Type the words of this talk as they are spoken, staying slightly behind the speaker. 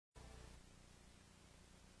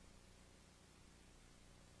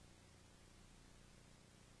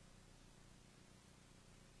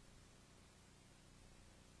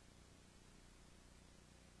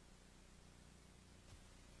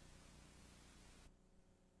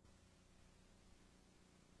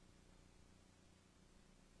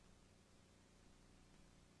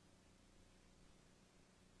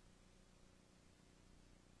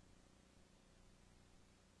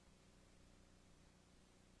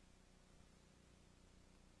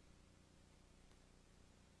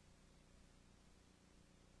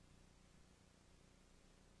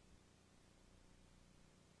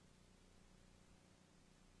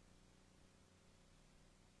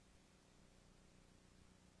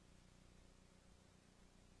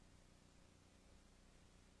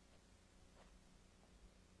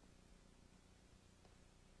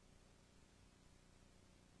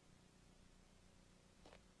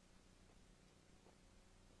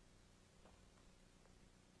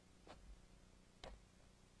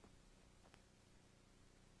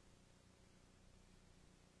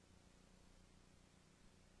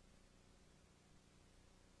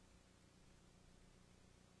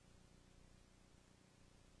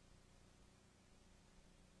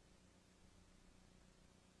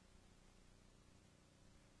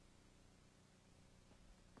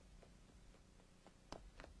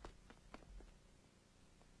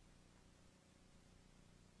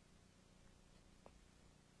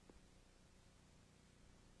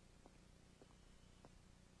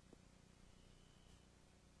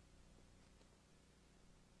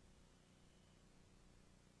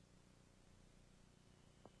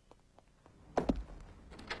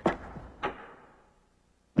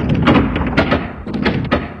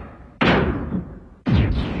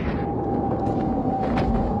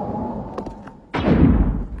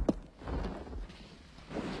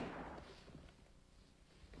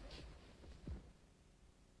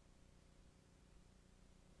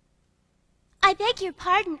I beg your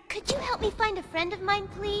pardon. Could you help me find a friend of mine,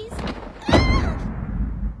 please?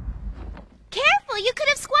 Careful, you could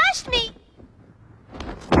have squashed me.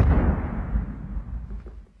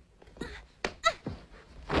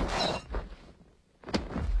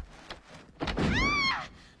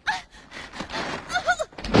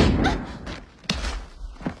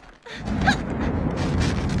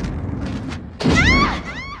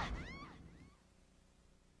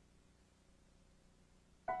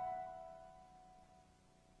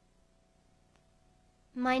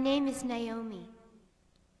 My name is Naomi.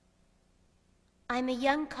 I'm a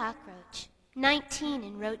young cockroach, 19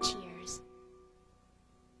 in roach years.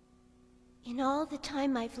 In all the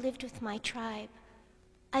time I've lived with my tribe,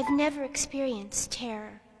 I've never experienced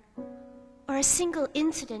terror or a single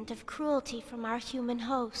incident of cruelty from our human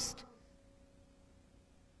host.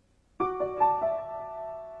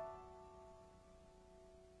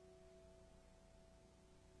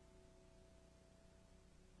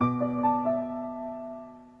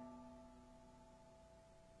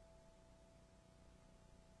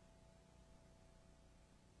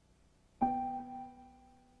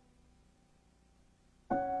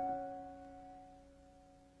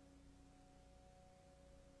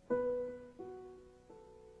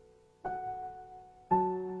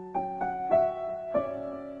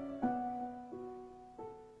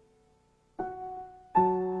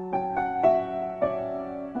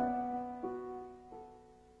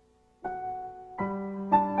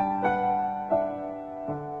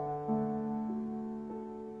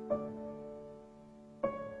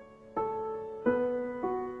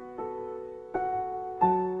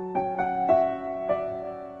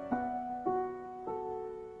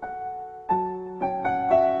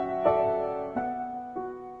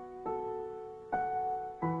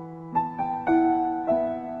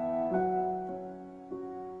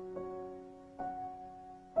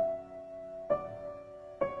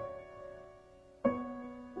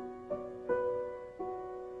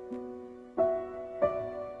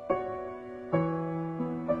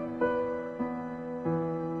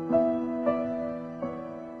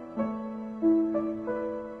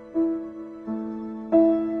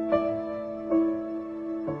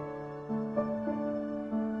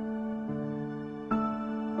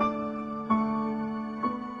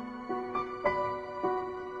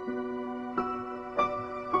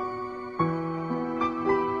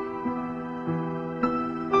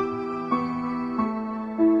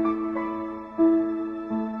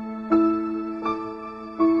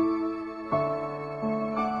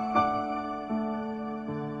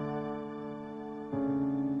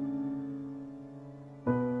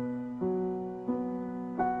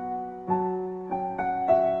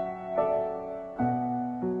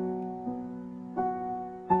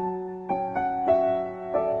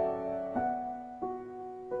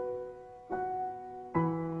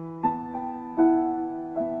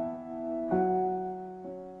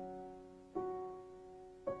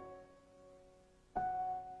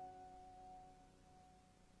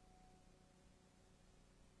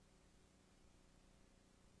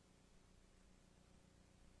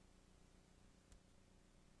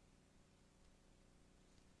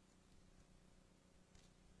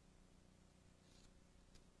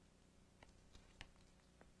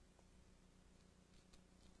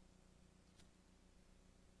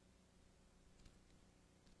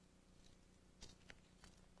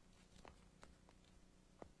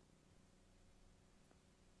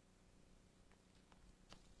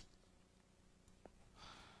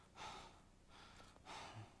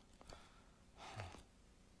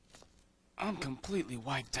 I'm completely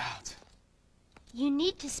wiped out. You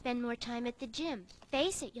need to spend more time at the gym.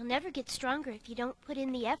 Face it, you'll never get stronger if you don't put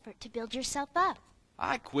in the effort to build yourself up.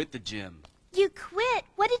 I quit the gym. You quit?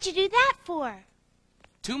 What did you do that for?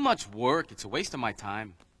 Too much work. It's a waste of my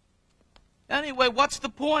time. Anyway, what's the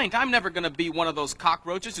point? I'm never going to be one of those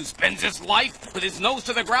cockroaches who spends his life with his nose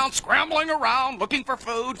to the ground, scrambling around, looking for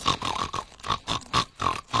food. Stop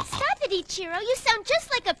it, Ichiro. You sound just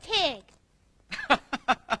like a pig.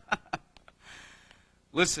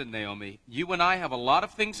 Listen, Naomi, you and I have a lot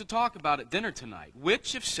of things to talk about at dinner tonight,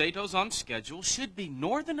 which, if Sato's on schedule, should be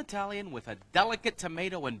Northern Italian with a delicate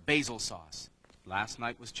tomato and basil sauce. Last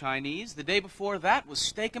night was Chinese. The day before that was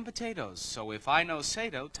steak and potatoes. So if I know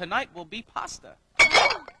Sato, tonight will be pasta.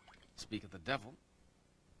 Speak of the devil.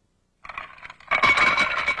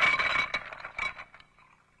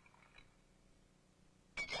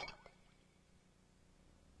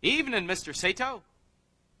 Evening, Mr. Sato.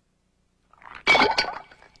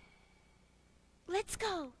 Let's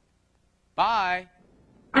go. Bye.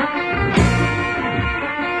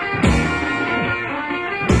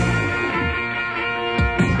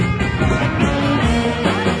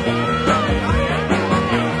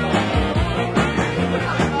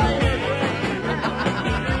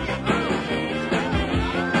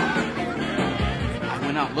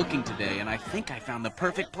 out looking today, and I think I found the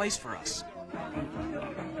perfect place for us.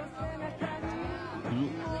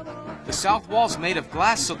 The south wall's made of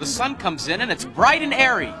glass, so the sun comes in and it's bright and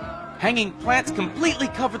airy. Hanging plants completely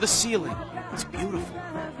cover the ceiling. It's beautiful.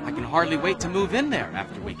 I can hardly wait to move in there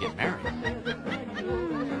after we get married.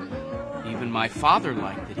 Even my father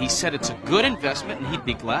liked it. He said it's a good investment and he'd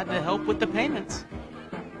be glad to help with the payments.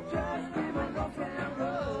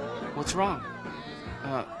 What's wrong?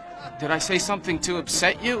 Did I say something to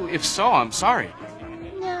upset you? If so, I'm sorry.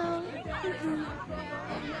 No.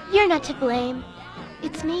 You're not to blame.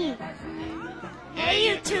 It's me. Hey,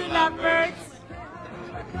 you two lovebirds!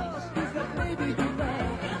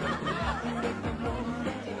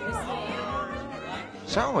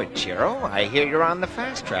 So, Ichiro, I hear you're on the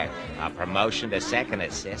fast track. A promotion to second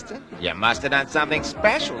assistant? You must have done something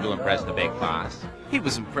special to impress the big boss. He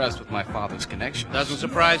was impressed with my father's connections. Doesn't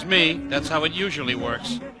surprise me. That's how it usually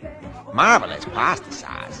works. Marvelous pasta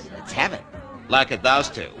sauce. It's heaven. Look at those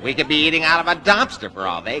two. We could be eating out of a dumpster for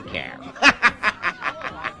all they care.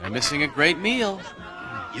 They're missing a great meal.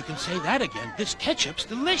 You can say that again. This ketchup's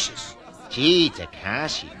delicious. Gee,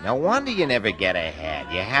 Takashi, no wonder you never get ahead.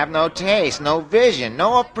 You have no taste, no vision,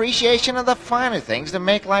 no appreciation of the finer things that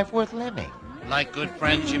make life worth living. Like good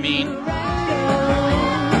friends, you mean?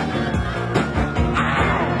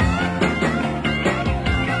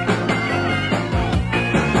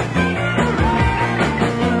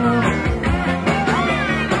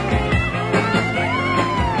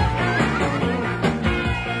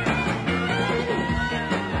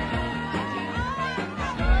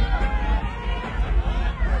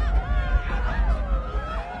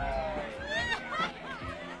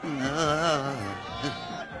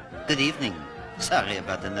 Good evening. Sorry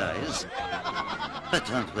about the noise. But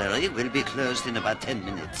don't worry, we'll be closed in about 10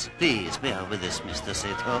 minutes. Please bear with us, Mr.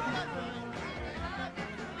 Sato.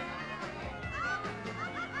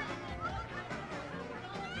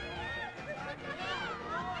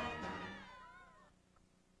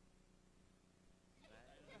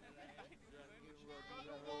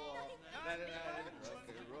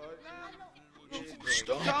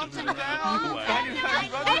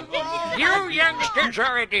 You youngsters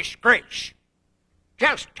are a disgrace.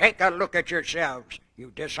 Just take a look at yourselves.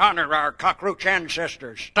 You dishonor our cockroach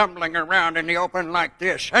ancestors, stumbling around in the open like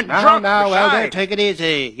this, and drunk Now, besides. Elder, take it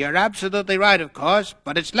easy. You're absolutely right, of course,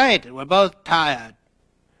 but it's late and we're both tired.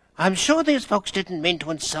 I'm sure these folks didn't mean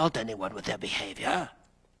to insult anyone with their behavior.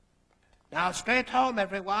 Now, straight home,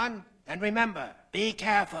 everyone, and remember, be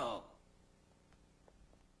careful.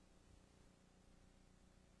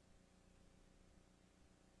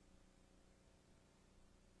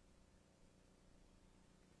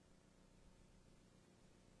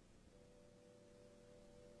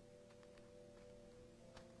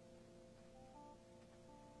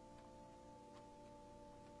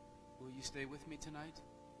 Will you stay with me tonight?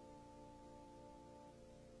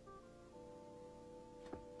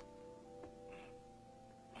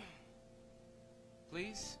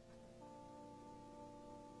 Please?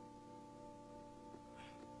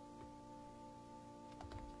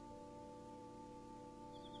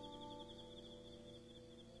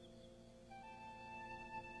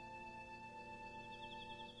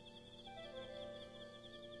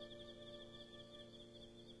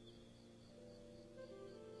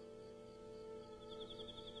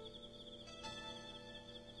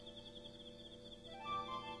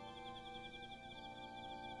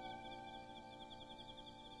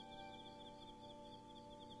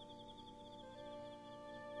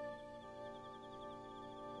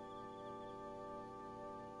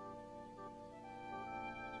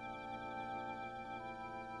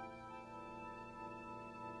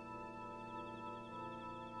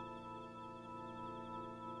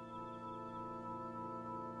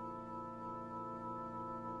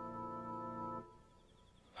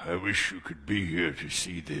 I wish you could be here to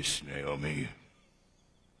see this, Naomi.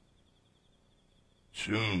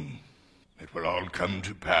 Soon. It will all come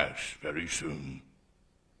to pass very soon.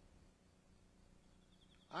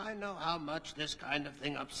 I know how much this kind of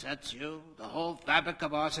thing upsets you. The whole fabric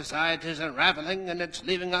of our society is unraveling, and it's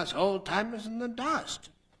leaving us old-timers in the dust.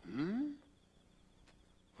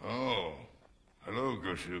 Oh, hello,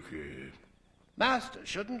 Gosuke. Master,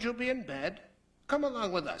 shouldn't you be in bed? Come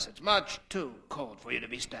along with us. It's much too cold for you to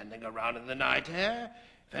be standing around in the night air.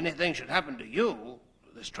 If anything should happen to you,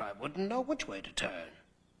 this tribe wouldn't know which way to turn.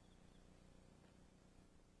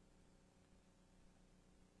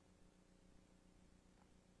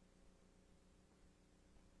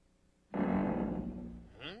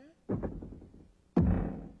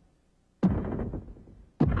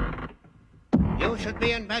 You should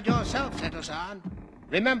be in bed yourself, Seto-san.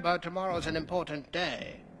 Remember, tomorrow's an important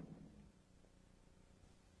day.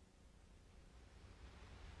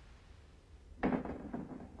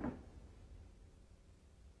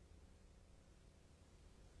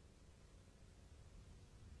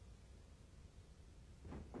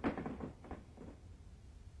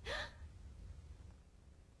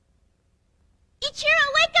 Ichiro,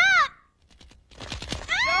 wake up!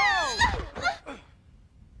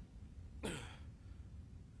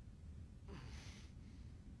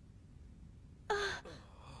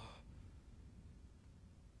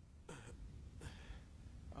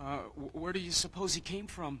 Where do you suppose he came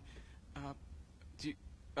from? Do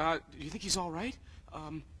you think he's all right?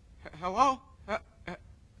 Hello?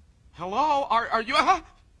 Hello? Are you?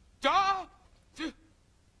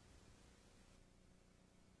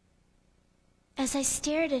 As I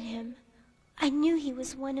stared at him, I knew he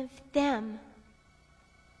was one of them.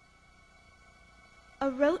 A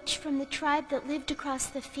roach from the tribe that lived across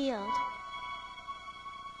the field.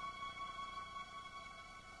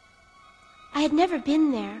 I had never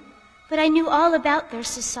been there, but I knew all about their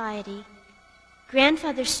society.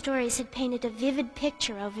 Grandfather's stories had painted a vivid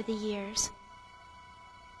picture over the years.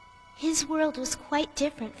 His world was quite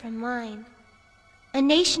different from mine. A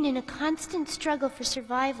nation in a constant struggle for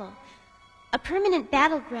survival. A permanent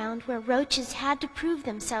battleground where roaches had to prove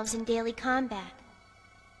themselves in daily combat.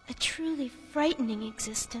 A truly frightening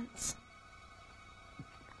existence.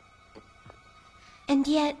 And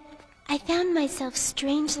yet, I found myself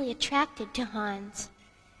strangely attracted to Hans.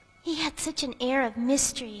 He had such an air of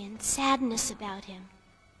mystery and sadness about him.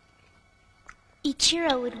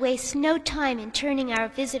 Ichiro would waste no time in turning our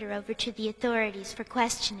visitor over to the authorities for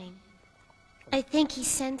questioning. I think he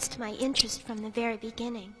sensed my interest from the very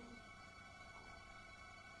beginning.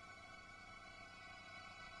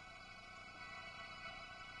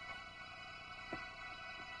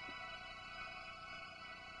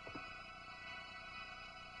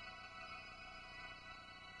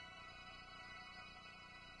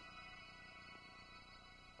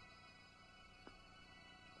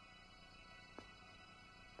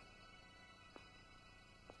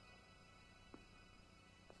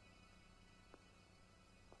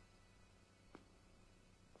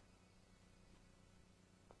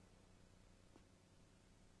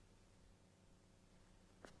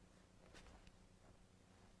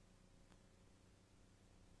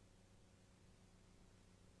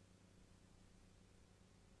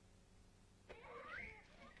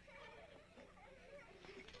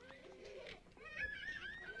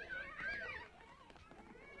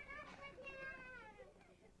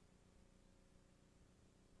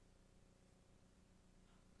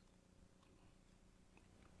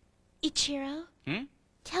 Ichiro?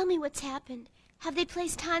 Tell me what's happened. Have they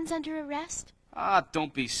placed Hans under arrest?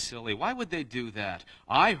 Don't be silly. Why would they do that?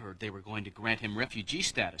 I heard they were going to grant him refugee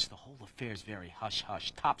status. The whole affair's very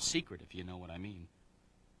hush-hush, top secret, if you know what I mean.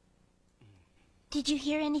 Did you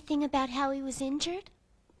hear anything about how he was injured?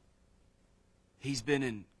 He's been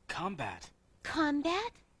in combat.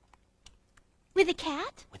 Combat? With a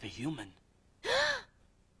cat? With a human.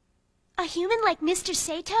 A human like Mr.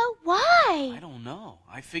 Sato? Why? I don't know.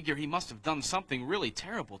 I figure he must have done something really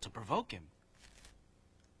terrible to provoke him.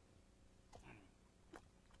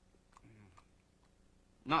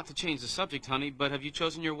 Not to change the subject, honey, but have you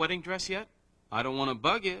chosen your wedding dress yet? I don't want to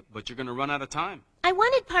bug you, but you're going to run out of time. I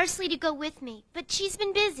wanted Parsley to go with me, but she's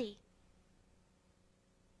been busy.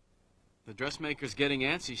 The dressmaker's getting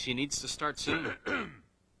antsy. She needs to start soon.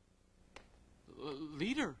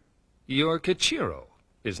 Leader. You're Kichiro,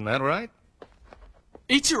 isn't that right?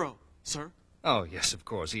 Ichiro, sir. Oh, yes, of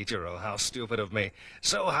course, Ichiro. How stupid of me.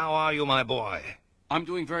 So how are you, my boy? I'm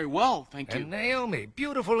doing very well, thank you. And Naomi,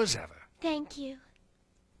 beautiful as ever. Thank you.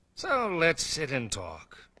 So let's sit and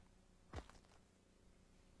talk.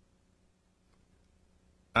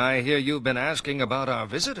 I hear you've been asking about our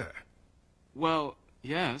visitor. Well,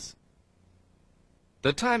 yes.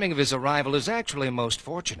 The timing of his arrival is actually most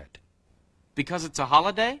fortunate. Because it's a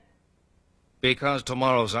holiday? Because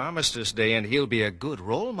tomorrow's Armistice Day and he'll be a good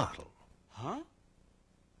role model. Huh?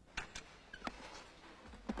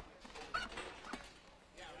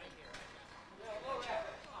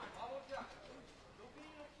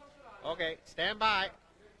 Okay, stand by.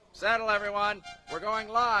 Settle, everyone. We're going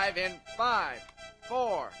live in 5,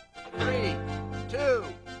 4, 3, 2,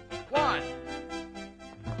 1.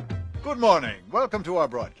 Good morning. Welcome to our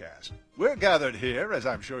broadcast. We're gathered here, as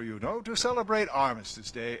I'm sure you know, to celebrate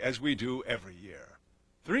Armistice Day as we do every year.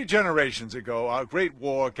 3 generations ago, our great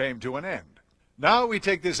war came to an end. Now we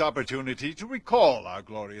take this opportunity to recall our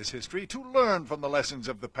glorious history, to learn from the lessons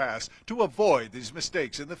of the past, to avoid these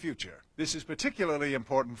mistakes in the future. This is particularly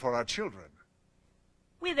important for our children.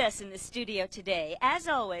 With us in the studio today, as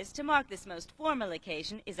always, to mark this most formal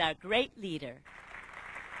occasion, is our great leader.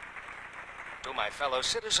 To my fellow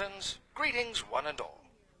citizens, greetings one and all.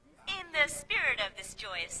 In the spirit of this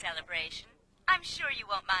joyous celebration, I'm sure you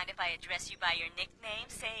won't mind if I address you by your nickname,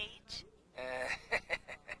 Sage.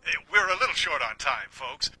 We're a little short on time,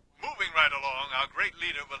 folks. Moving right along, our great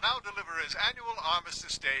leader will now deliver his annual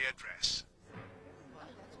Armistice Day address.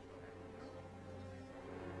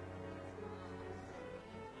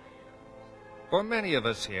 For many of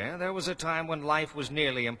us here, there was a time when life was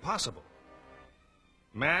nearly impossible.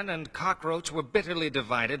 Man and cockroach were bitterly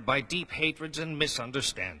divided by deep hatreds and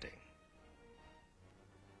misunderstanding.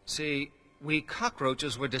 See, we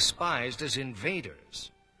cockroaches were despised as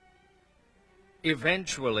invaders.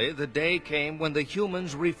 Eventually, the day came when the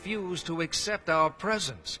humans refused to accept our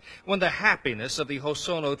presence, when the happiness of the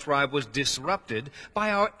Hosono tribe was disrupted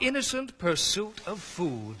by our innocent pursuit of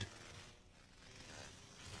food.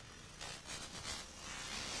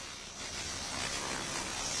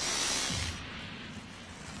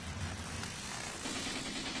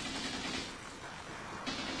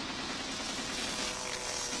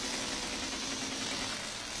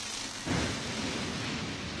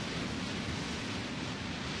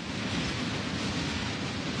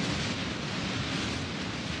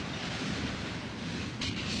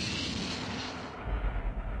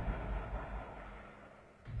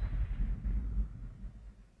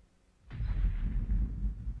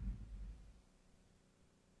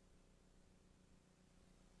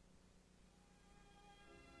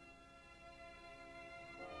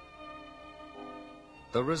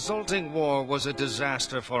 The resulting war was a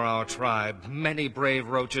disaster for our tribe. Many brave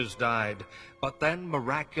roaches died. But then,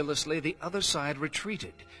 miraculously, the other side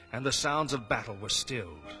retreated, and the sounds of battle were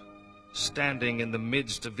stilled. Standing in the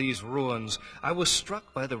midst of these ruins, I was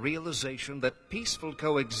struck by the realization that peaceful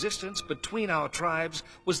coexistence between our tribes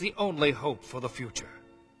was the only hope for the future.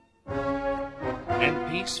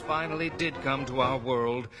 And peace finally did come to our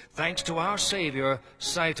world, thanks to our savior,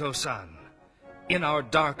 Saito-san. In our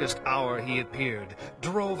darkest hour he appeared,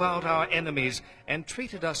 drove out our enemies, and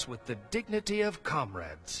treated us with the dignity of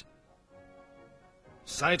comrades.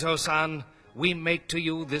 Saito-san, we make to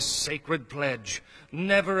you this sacred pledge.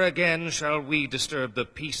 Never again shall we disturb the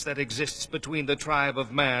peace that exists between the tribe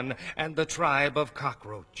of man and the tribe of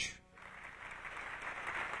cockroach.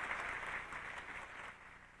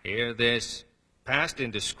 Hear this. Past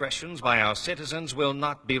indiscretions by our citizens will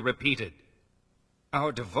not be repeated.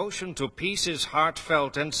 Our devotion to peace is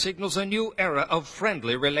heartfelt and signals a new era of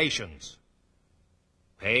friendly relations.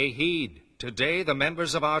 Pay heed. Today, the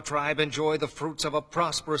members of our tribe enjoy the fruits of a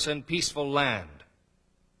prosperous and peaceful land.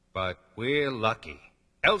 But we're lucky.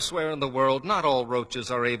 Elsewhere in the world, not all roaches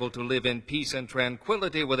are able to live in peace and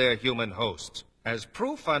tranquility with their human hosts. As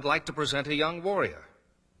proof, I'd like to present a young warrior.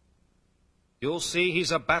 You'll see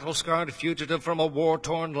he's a battle-scarred fugitive from a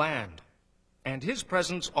war-torn land. And his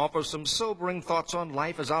presence offers some sobering thoughts on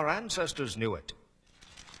life as our ancestors knew it.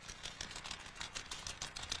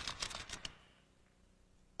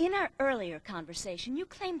 In our earlier conversation, you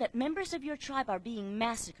claimed that members of your tribe are being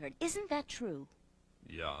massacred. Isn't that true?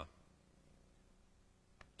 Yeah.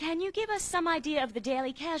 Can you give us some idea of the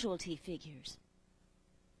daily casualty figures?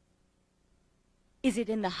 Is it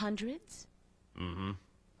in the hundreds? Mm-hmm.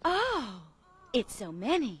 Oh, it's so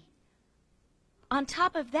many. On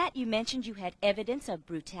top of that, you mentioned you had evidence of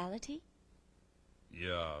brutality?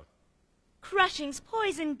 Yeah. Crushings,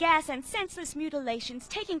 poison gas, and senseless mutilations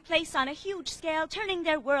taking place on a huge scale, turning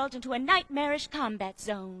their world into a nightmarish combat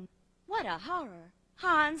zone. What a horror.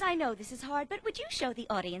 Hans, I know this is hard, but would you show the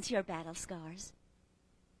audience your battle scars?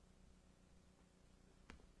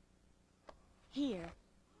 Here.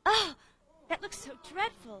 Oh, that looks so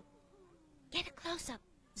dreadful. Get a close-up.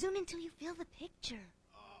 Zoom until you feel the picture.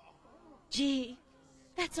 Gee,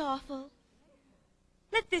 that's awful.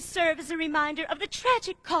 Let this serve as a reminder of the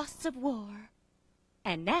tragic costs of war.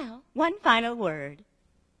 And now, one final word.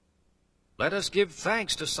 Let us give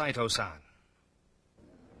thanks to Saito-san.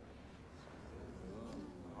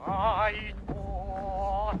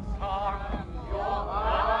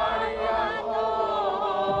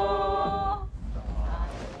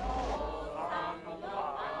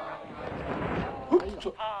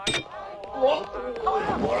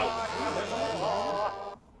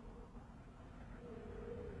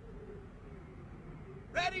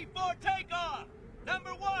 Ready for takeoff! Number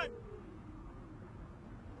one!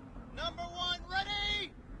 Number one,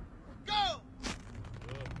 ready? Go!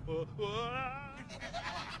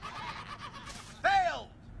 Failed!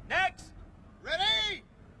 Next! Ready?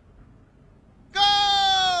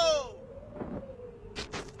 Go!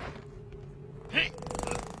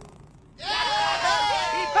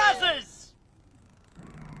 Yeah!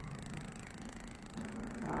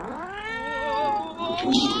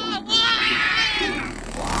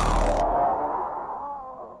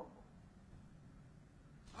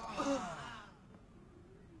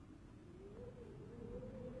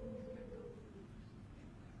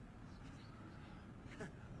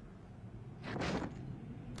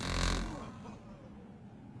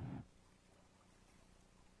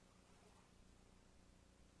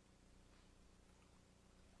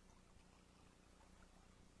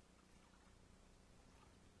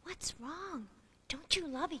 What's wrong? Don't you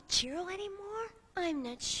love Ichiro anymore? I'm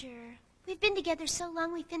not sure. We've been together so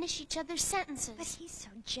long we finish each other's sentences. But he's so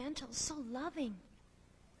gentle, so loving.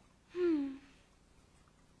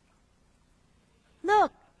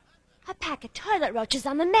 Look, a pack of toilet roaches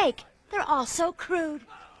on the make. They're all so crude.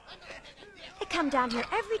 They come down here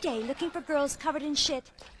every day looking for girls covered in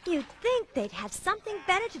shit. You'd think they'd have something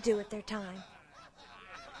better to do with their time.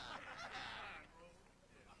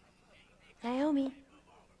 Naomi,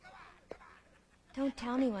 don't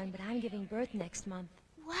tell anyone, but I'm giving birth next month.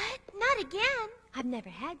 What? Not again? I've never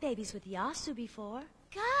had babies with Yasu before.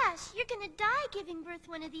 Gosh, you're gonna die giving birth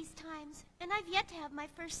one of these times. And I've yet to have my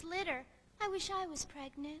first litter. I wish I was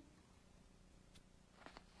pregnant.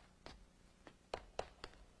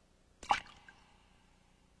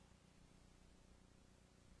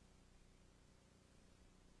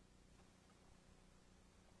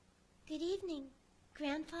 Good evening,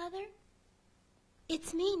 Grandfather.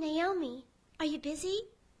 It's me, Naomi. Are you busy?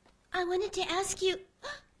 I wanted to ask you...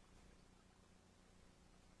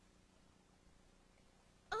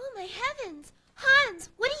 Oh, my heavens!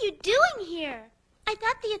 Hans, what are you doing here? I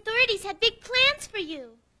thought the authorities had big plans for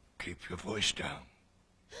you. Keep your voice down.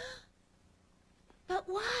 But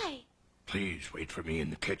why? Please wait for me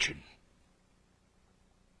in the kitchen.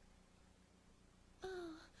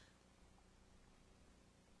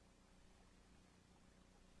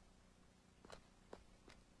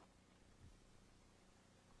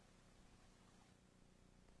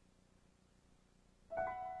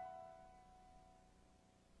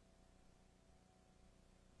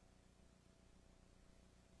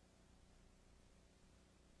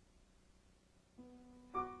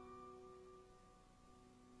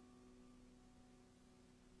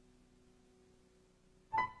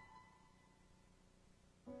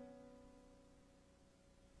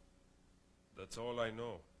 That's all I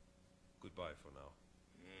know. Goodbye for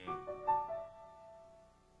now.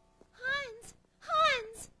 Hans!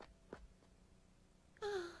 Hans!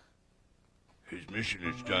 His mission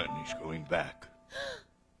is done. He's going back.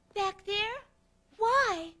 Back there?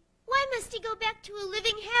 Why? Why must he go back to a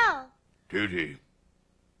living hell? Duty.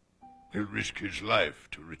 He'll risk his life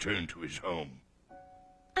to return to his home.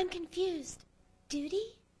 I'm confused.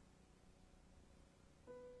 Duty?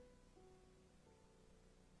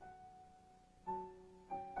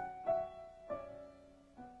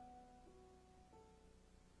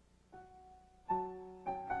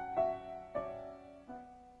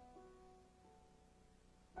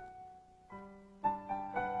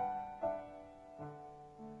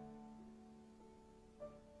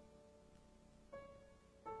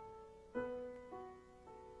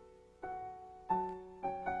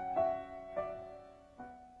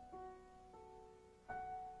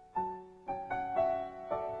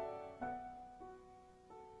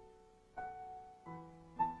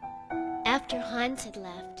 After Hans had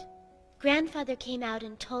left, Grandfather came out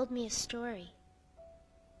and told me a story.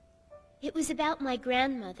 It was about my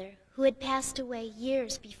grandmother, who had passed away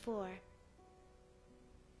years before.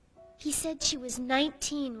 He said she was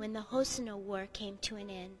 19 when the Hosono War came to an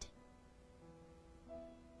end.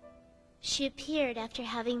 She appeared after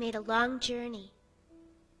having made a long journey,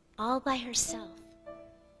 all by herself.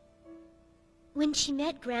 When she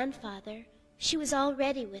met Grandfather, she was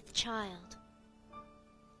already with child.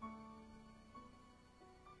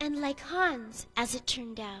 And like Hans, as it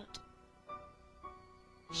turned out,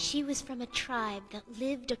 she was from a tribe that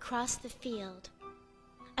lived across the field,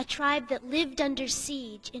 a tribe that lived under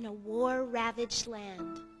siege in a war-ravaged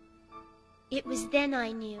land. It was then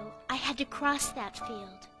I knew I had to cross that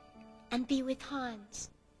field and be with Hans.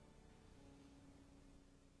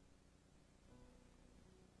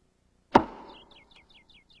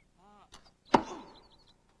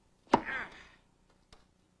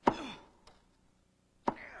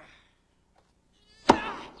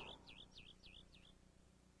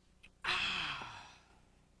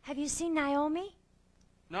 Have you seen Naomi?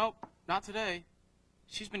 Nope, not today.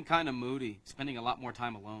 She's been kind of moody, spending a lot more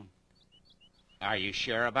time alone. Are you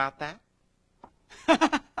sure about that?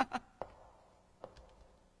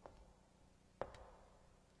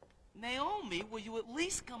 Naomi, will you at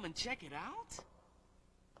least come and check it out?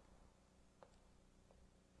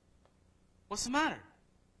 What's the matter?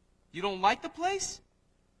 You don't like the place?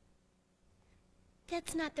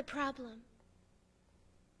 That's not the problem.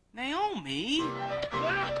 Naomi!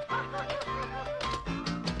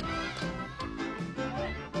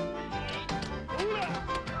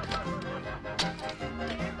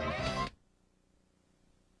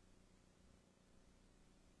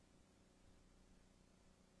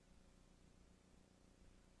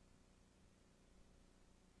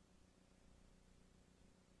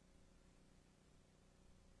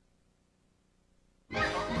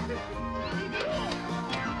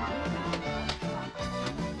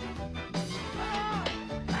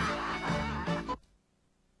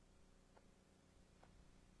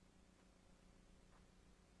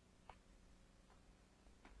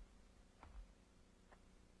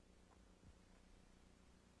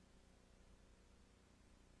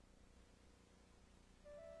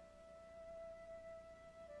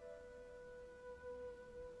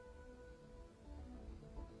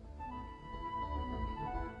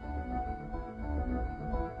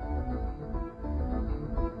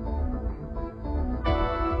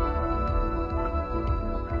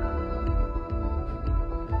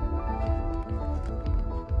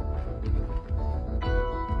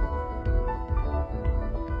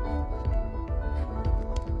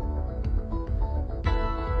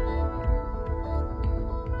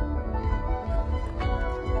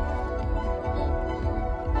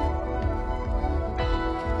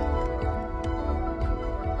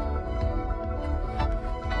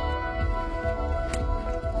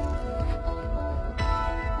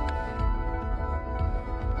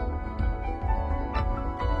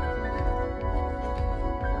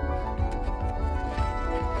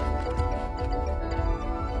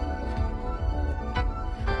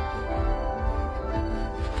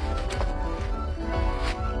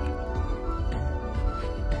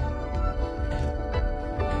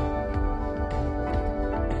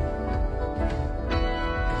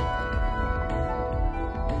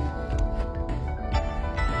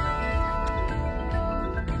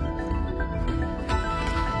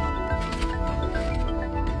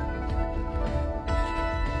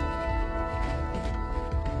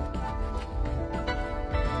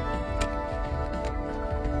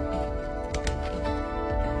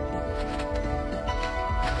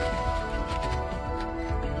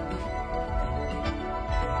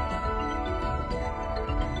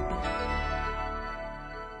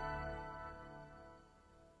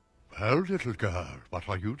 Well, little girl, what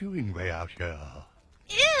are you doing way out here?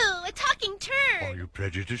 Ew, a talking turd. Are you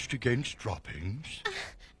prejudiced against droppings?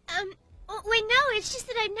 Wait, no, it's just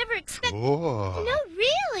that I'd never expected... Sure. No,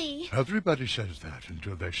 really. Everybody says that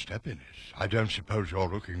until they step in it. I don't suppose you're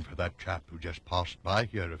looking for that chap who just passed by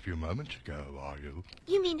here a few moments ago, are you?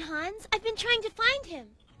 You mean Hans? I've been trying to find him.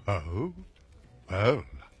 Oh? Well,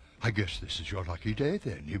 I guess this is your lucky day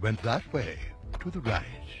then. He went that way, to the right.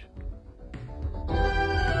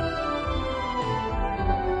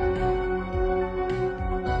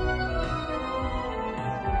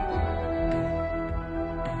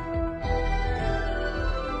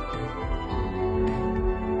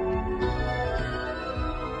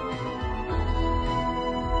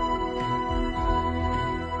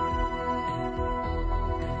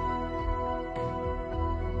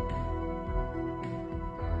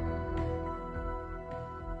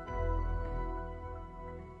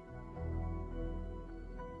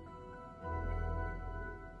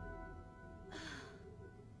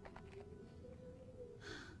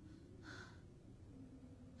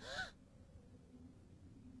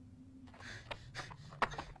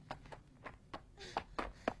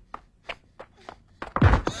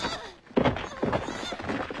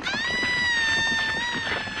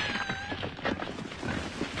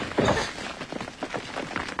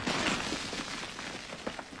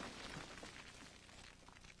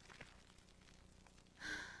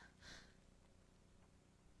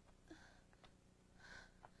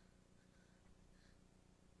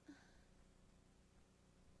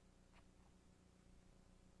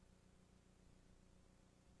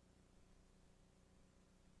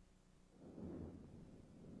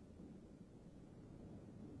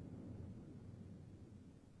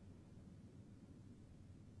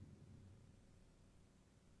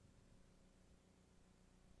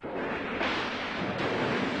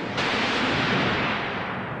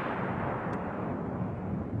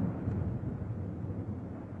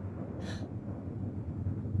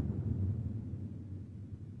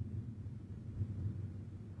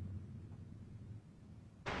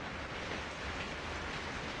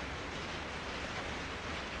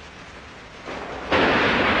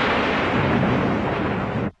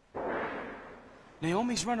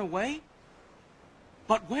 Naomi's run away?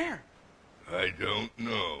 But where? I don't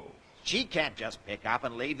know. She can't just pick up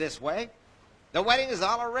and leave this way. The wedding is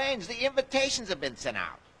all arranged. The invitations have been sent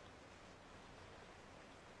out.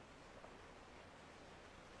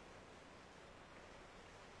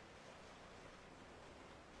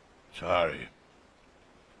 Sorry.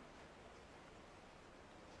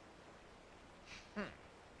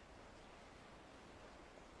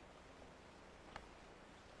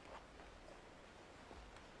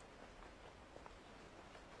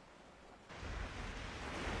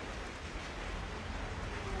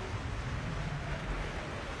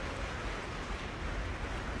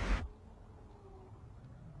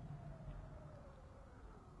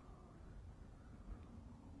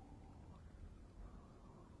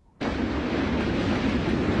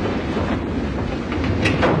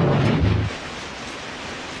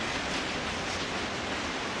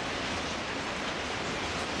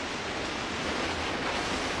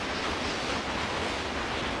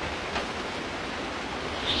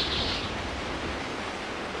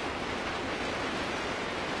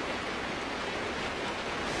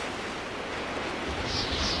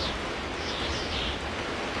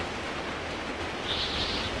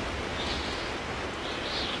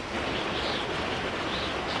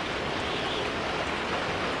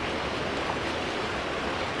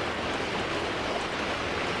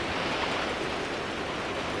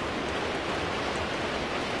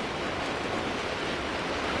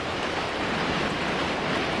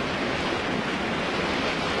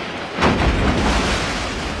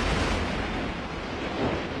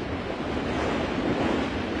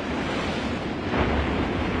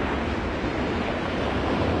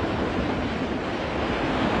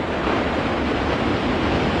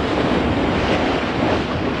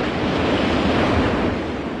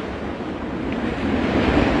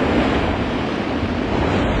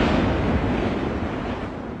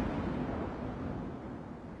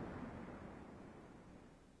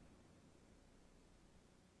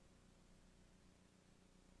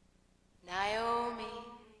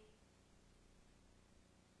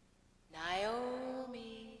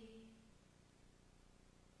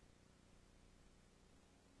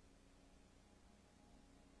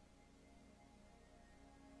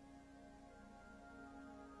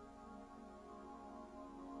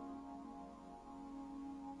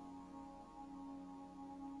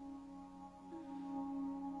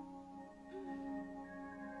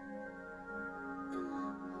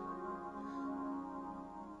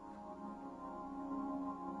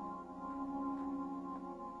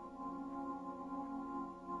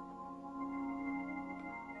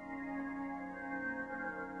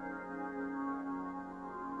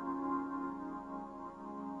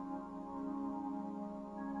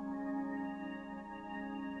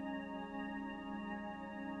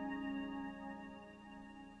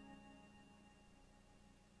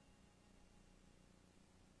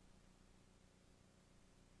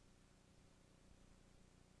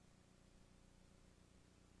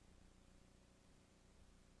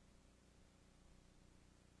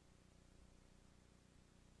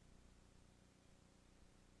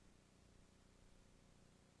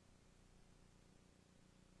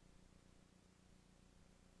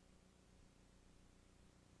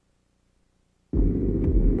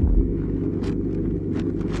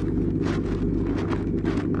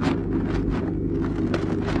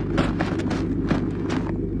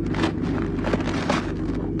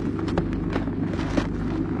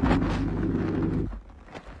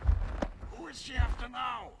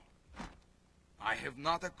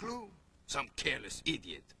 Not a clue. Some careless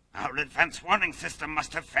idiot. Our advance warning system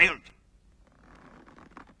must have failed.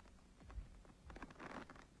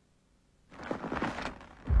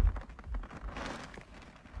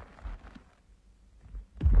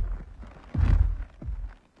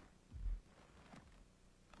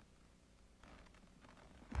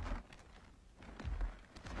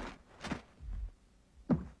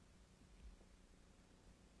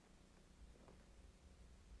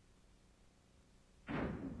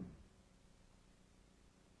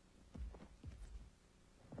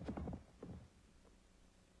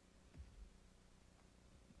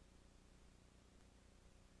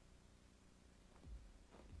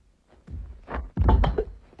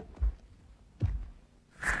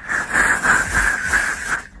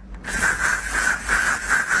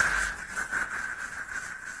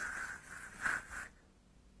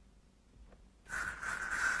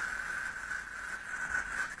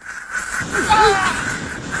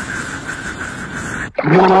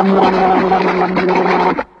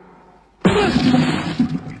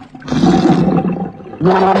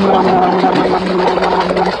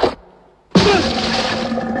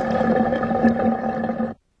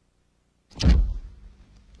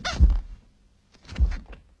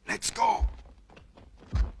 Let's go.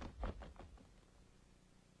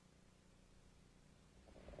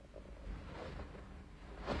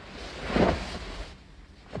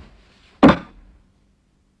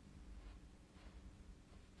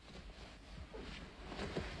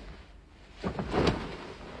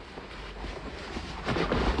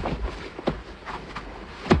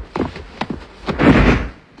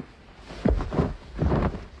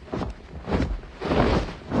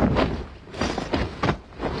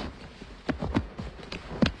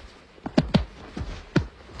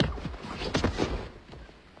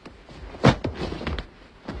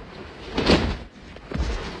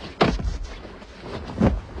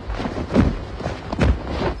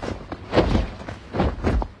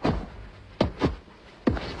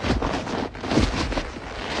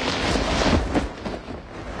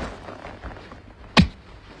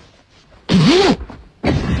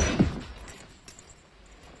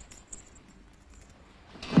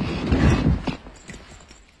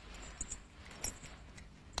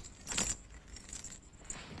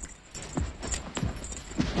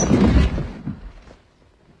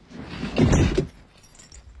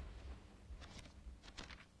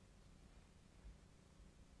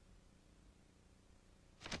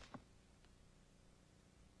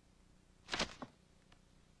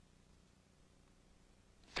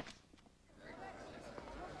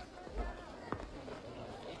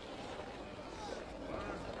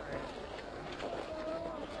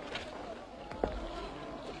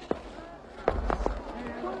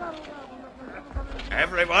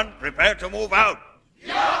 Everyone, prepare to move out.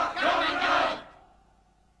 Yeah, coming out.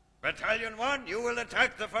 Battalion 1, you will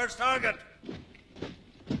attack the first target.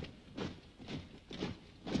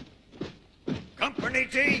 Company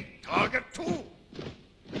T, target 2.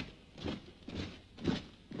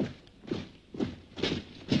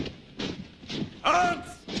 Hans!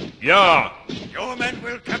 Yeah. Your men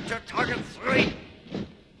will capture target 3.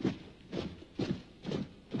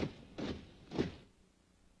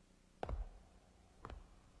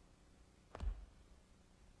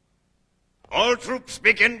 All troops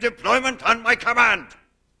begin deployment on my command.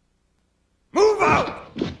 Move out!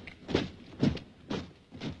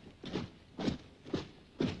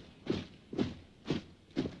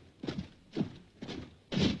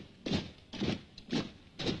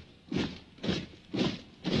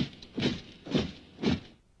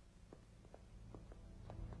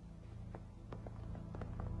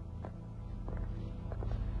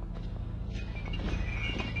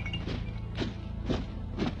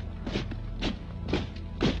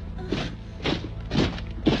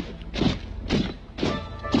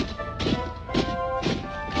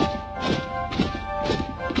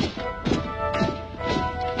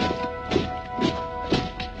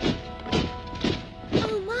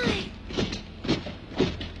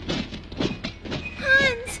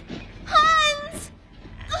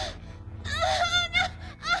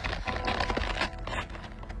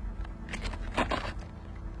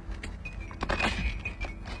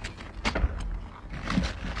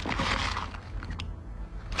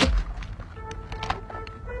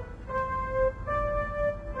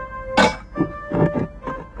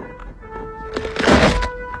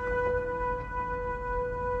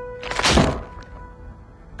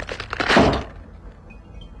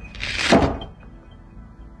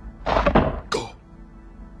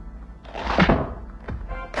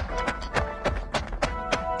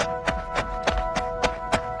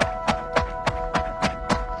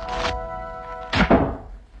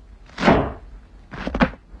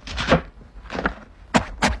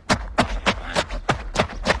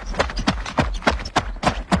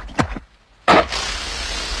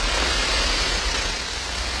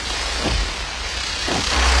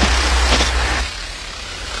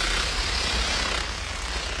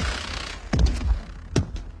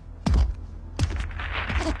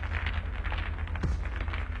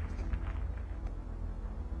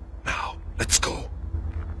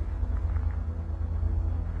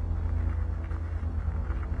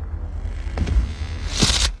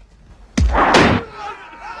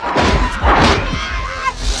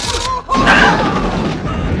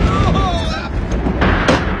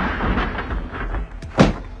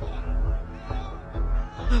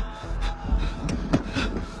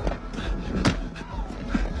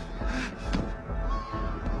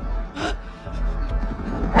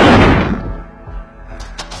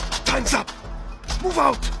 Time's up! Move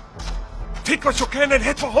out! Take what you can and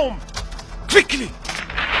head for home! Quickly!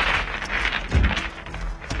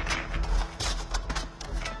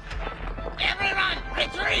 Everyone,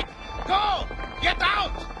 retreat! Go! Get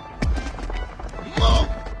out! Move!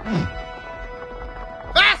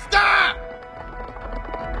 Faster!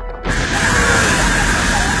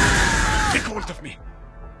 Take hold of me!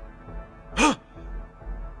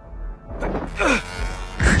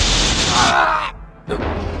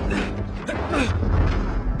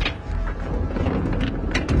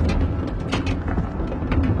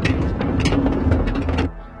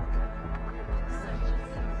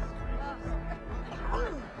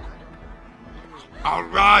 All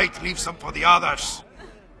right, leave some for the others.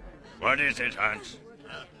 What is it, Hans?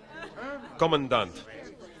 Commandant.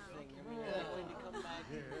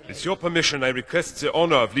 With your permission, I request the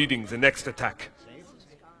honor of leading the next attack.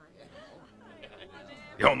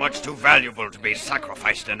 You're much too valuable to be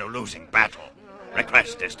sacrificed in a losing battle.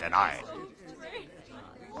 Request is denied.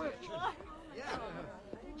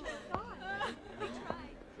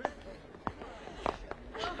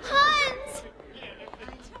 Hans!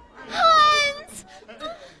 Hans!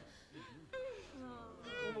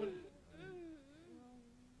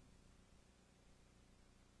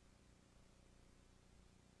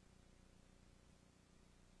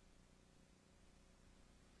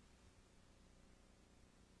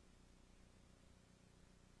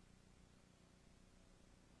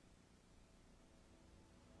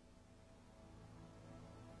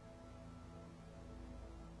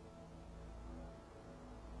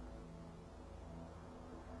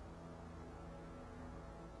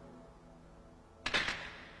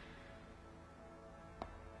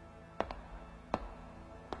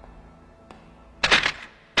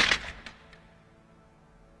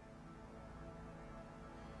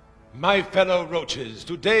 My fellow roaches,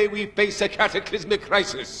 today we face a cataclysmic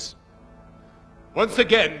crisis. Once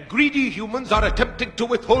again, greedy humans are attempting to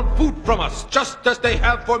withhold food from us, just as they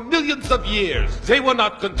have for millions of years. They were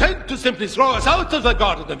not content to simply throw us out of the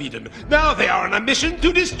Garden of Eden. Now they are on a mission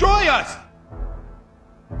to destroy us!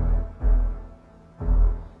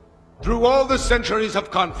 Through all the centuries of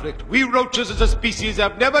conflict, we roaches as a species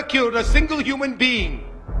have never killed a single human being.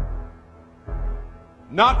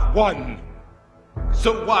 Not one.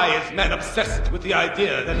 So why is man obsessed with the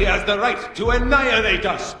idea that he has the right to annihilate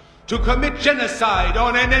us, to commit genocide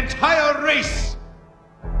on an entire race?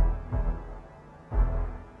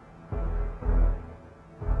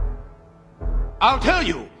 I'll tell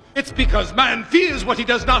you, it's because man fears what he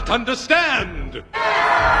does not understand.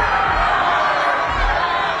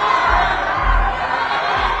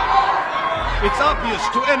 It's obvious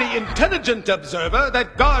to any intelligent observer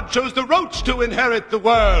that God chose the roach to inherit the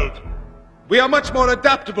world. We are much more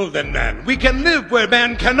adaptable than man. We can live where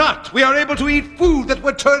man cannot. We are able to eat food that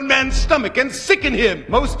would turn man's stomach and sicken him.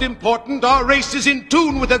 Most important, our race is in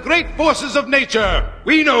tune with the great forces of nature.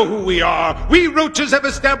 We know who we are. We roaches have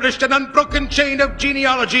established an unbroken chain of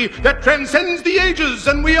genealogy that transcends the ages,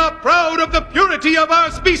 and we are proud of the purity of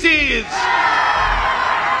our species.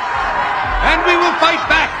 And we will fight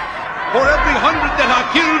back. For every 100 that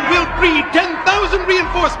are killed, we'll breed 10,000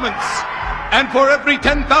 reinforcements. And for every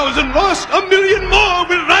 10,000 lost, 1,000,000 more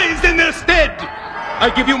will rise in their stead. I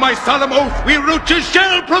give you my solemn oath, we roaches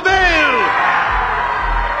shall prevail!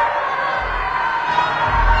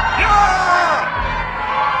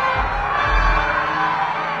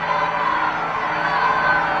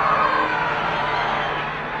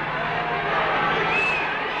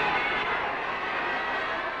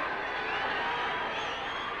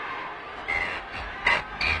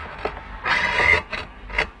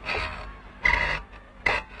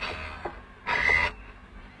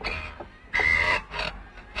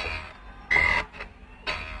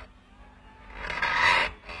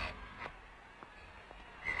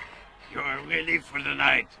 We leave for the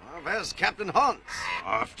night. Well, where's Captain Hans?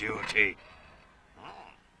 Off duty.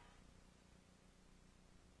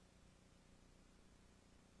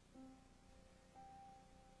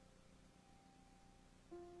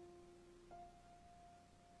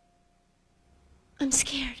 I'm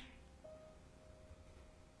scared.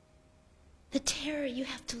 The terror you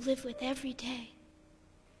have to live with every day.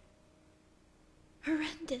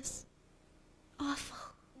 Horrendous. Awful.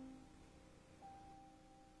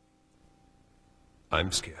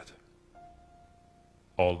 I'm scared.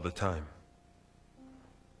 All the time.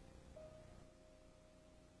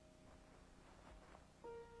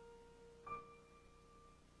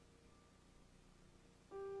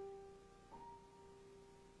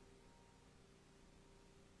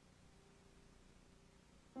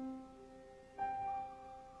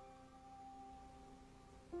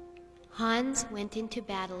 Hans went into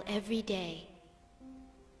battle every day.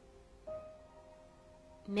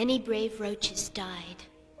 Many brave roaches died.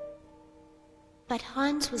 But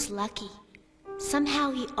Hans was lucky.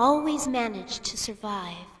 Somehow he always managed to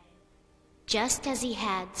survive, just as he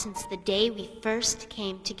had since the day we first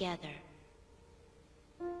came together.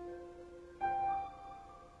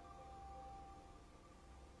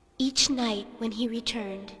 Each night when he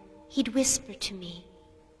returned, he'd whisper to me,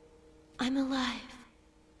 "I'm alive.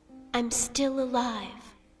 I'm still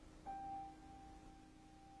alive."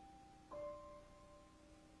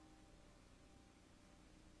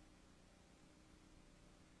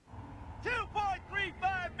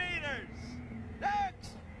 2.35 meters!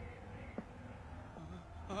 Next!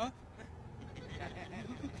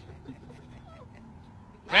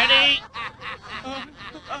 Ready?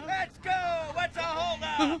 Let's go! What's a hold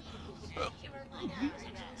up?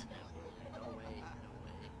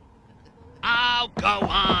 Oh, go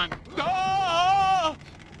on.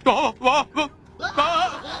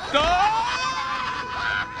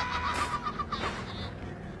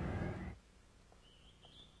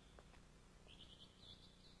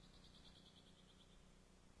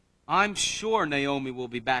 I'm sure Naomi will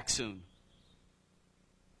be back soon.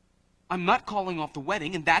 I'm not calling off the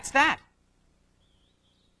wedding, and that's that.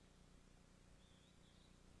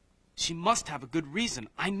 She must have a good reason.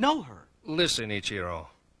 I know her. Listen, Ichiro.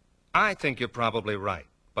 I think you're probably right,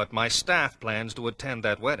 but my staff plans to attend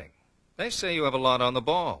that wedding. They say you have a lot on the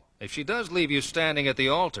ball. If she does leave you standing at the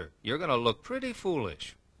altar, you're going to look pretty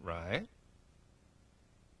foolish, right?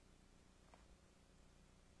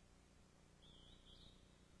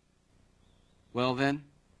 Well then,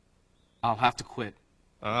 I'll have to quit.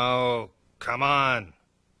 Oh, come on.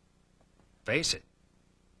 Face it.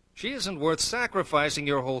 She isn't worth sacrificing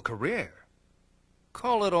your whole career.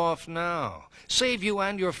 Call it off now. Save you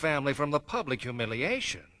and your family from the public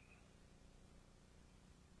humiliation.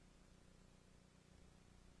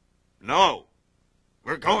 No.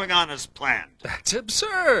 We're going on as planned. That's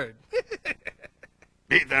absurd.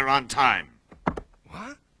 Be there on time.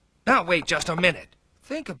 What? Now wait just a minute.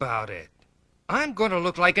 Think about it. I'm going to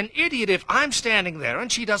look like an idiot if I'm standing there and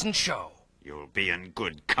she doesn't show. You'll be in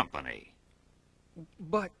good company.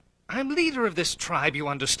 But I'm leader of this tribe, you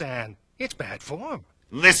understand. It's bad form.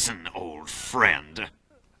 Listen, old friend.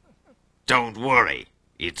 Don't worry.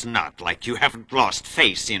 It's not like you haven't lost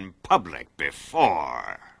face in public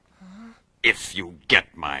before. Huh? If you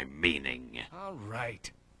get my meaning. All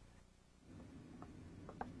right.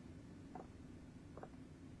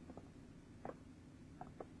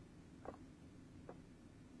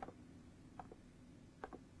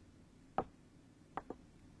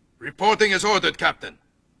 Reporting as ordered, Captain.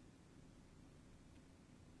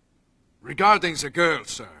 Regarding the girl,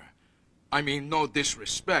 sir. I mean no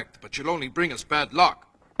disrespect, but she'll only bring us bad luck.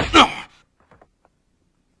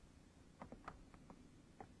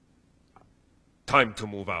 Time to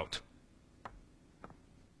move out.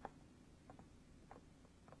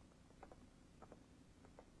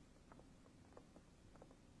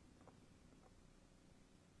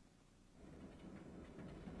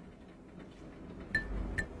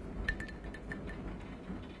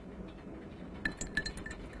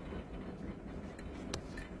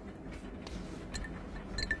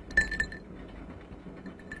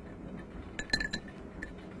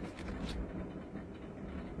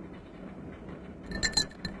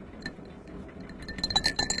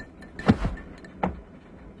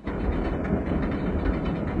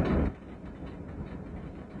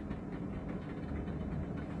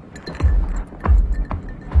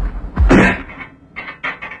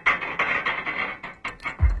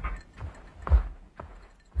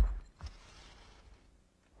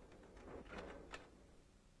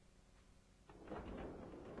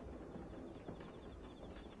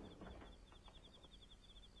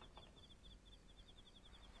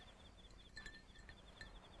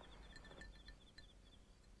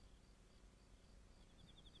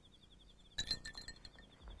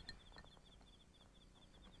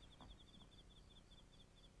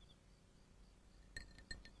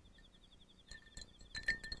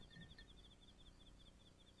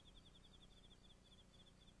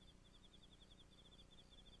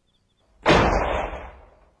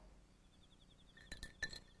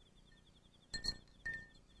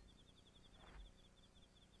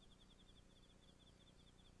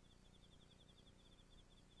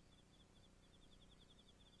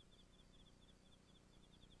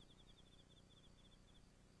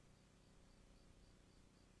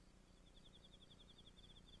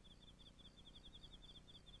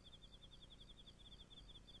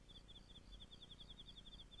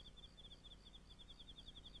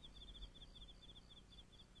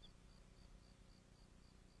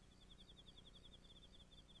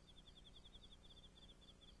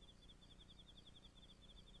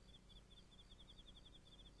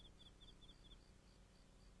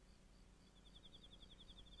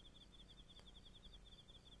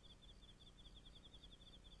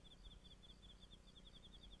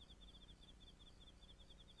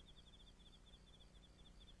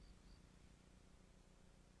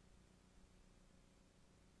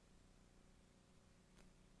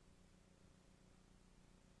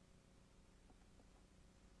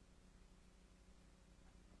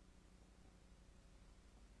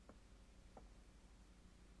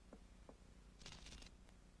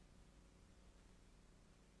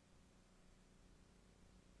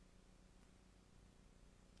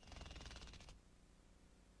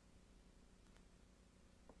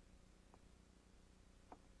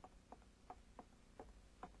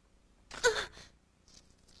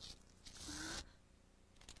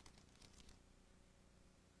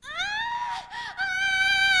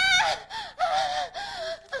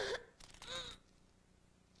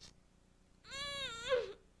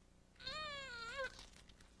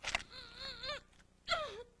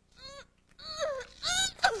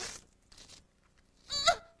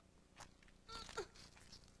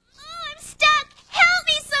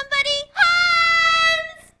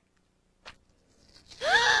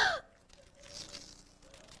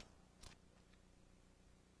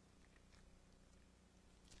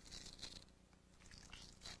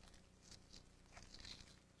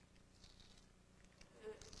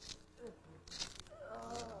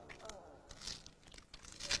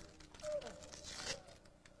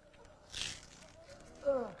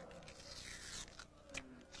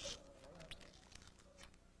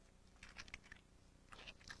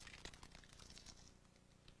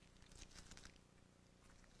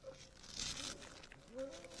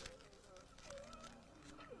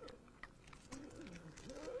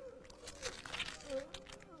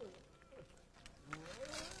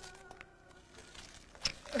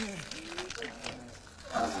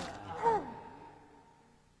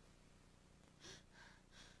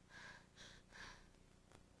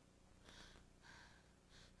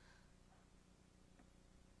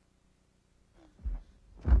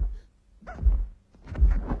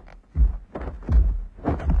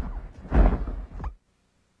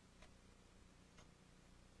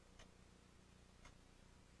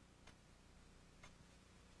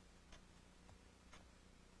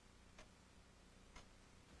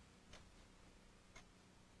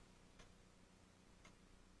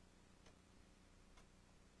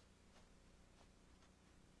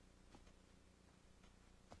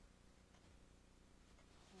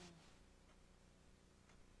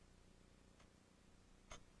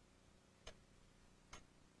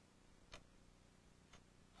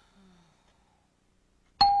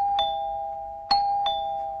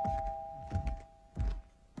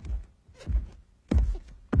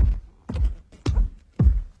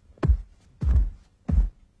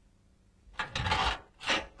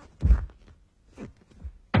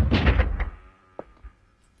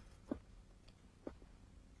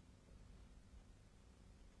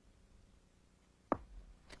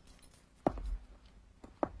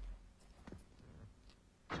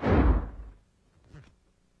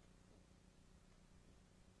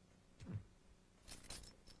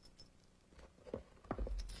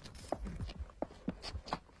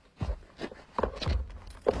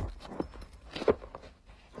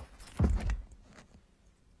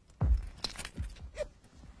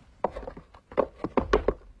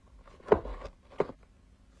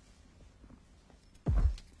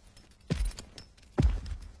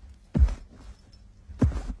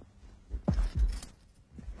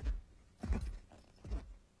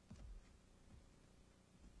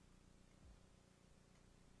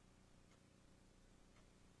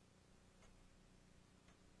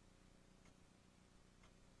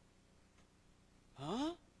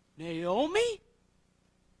 Naomi?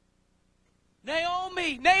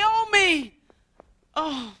 Naomi! Naomi!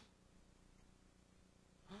 Oh.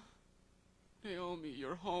 Naomi,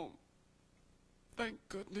 you're home. Thank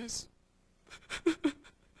goodness.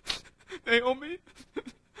 Naomi?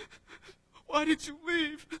 Why did you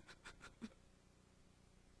leave?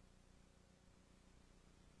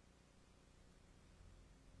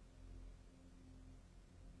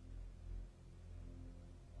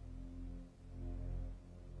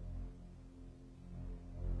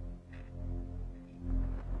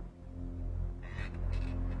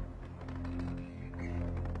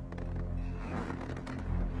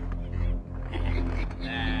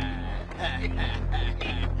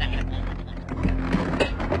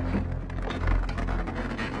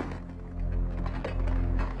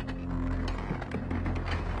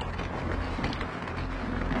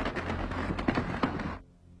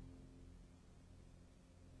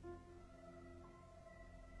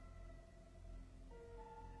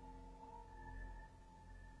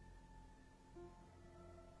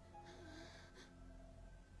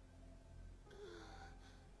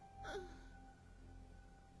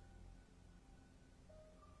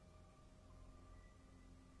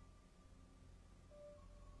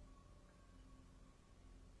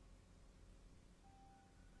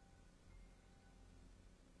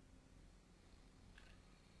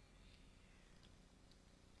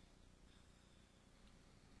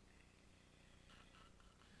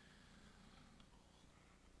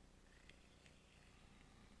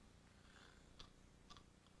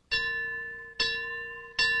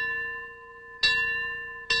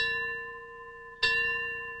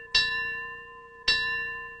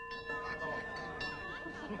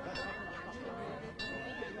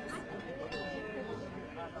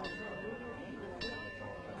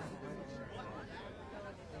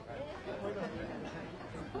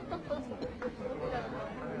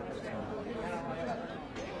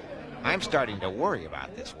 I'm starting to worry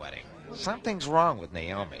about this wedding. Something's wrong with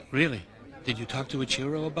Naomi. Really? Did you talk to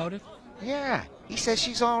Ichiro about it? Yeah, he says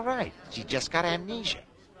she's all right. She just got amnesia.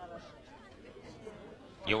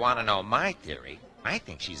 You want to know my theory? I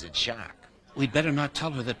think she's in shock. We'd better not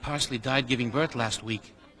tell her that Parsley died giving birth last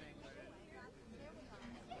week.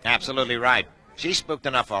 Absolutely right. She's spooked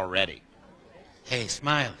enough already. Hey,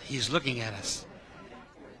 smile. He's looking at us.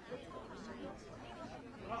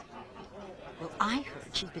 Well, I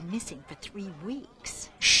heard she's been missing for 3 weeks.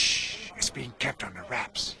 Shh! It's being kept under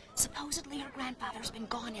wraps. Supposedly her grandfather's been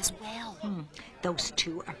gone as well. Those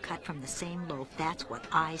two are cut from the same loaf, that's what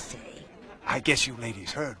I say. I guess you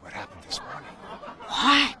ladies heard what happened this morning.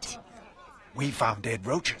 What? We found dead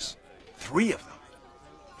roaches. 3 of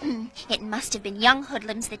them. It must have been young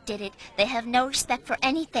hoodlums that did it. They have no respect for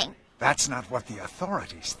anything. That's not what the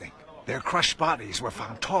authorities think. Their crushed bodies were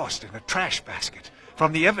found tossed in a trash basket.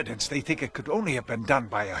 From the evidence, they think it could only have been done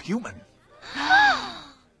by a human.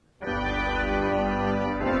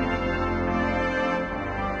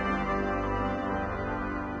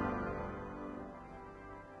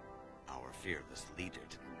 Our fearless leader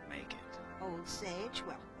didn't make it. Old Sage?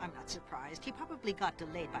 Well, I'm not surprised. He probably got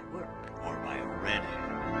delayed by work. Or by a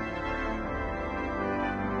redhead.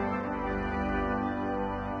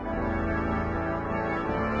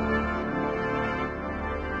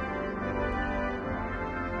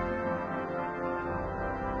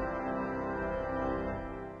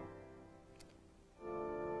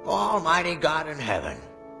 Almighty God in heaven,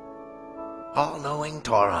 all-knowing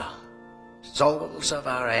Torah, souls of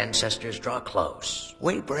our ancestors draw close.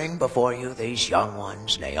 We bring before you these young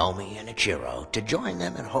ones, Naomi and Ichiro, to join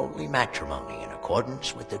them in holy matrimony in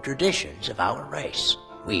accordance with the traditions of our race.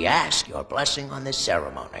 We ask your blessing on this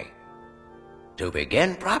ceremony. To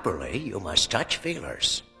begin properly, you must touch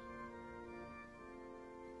feelers.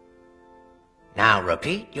 Now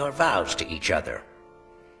repeat your vows to each other.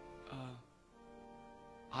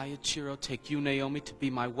 I, Ichiro, take you, Naomi, to be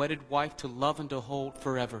my wedded wife, to love and to hold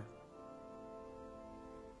forever.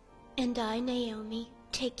 And I, Naomi,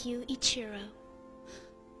 take you, Ichiro.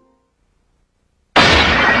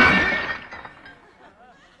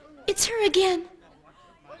 It's her again.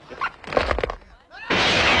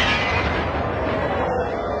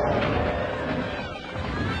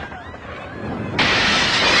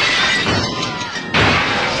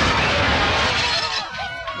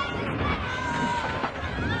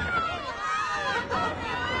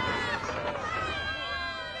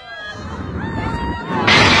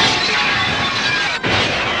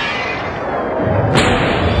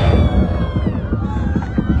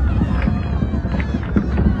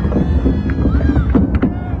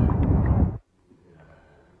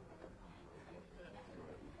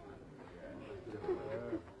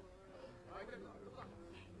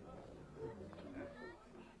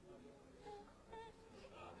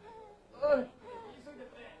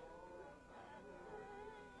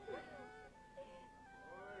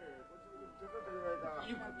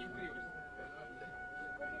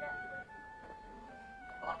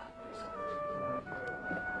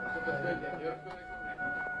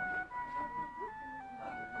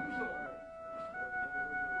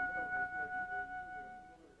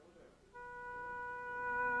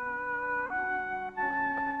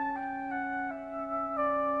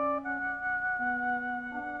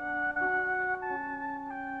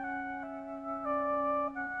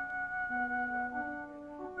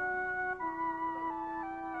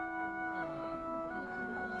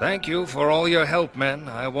 Thank you for all your help, men.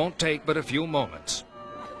 I won't take but a few moments.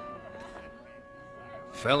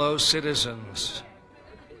 Fellow citizens.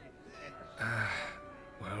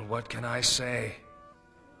 Well, what can I say?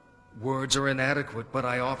 Words are inadequate, but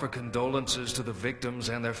I offer condolences to the victims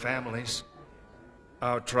and their families.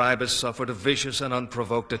 Our tribe has suffered a vicious and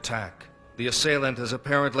unprovoked attack. The assailant is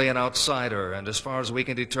apparently an outsider, and as far as we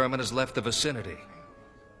can determine, has left the vicinity.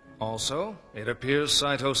 Also, it appears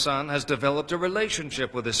Saito-san has developed a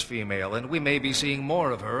relationship with this female, and we may be seeing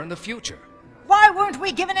more of her in the future. Why weren't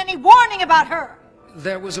we given any warning about her?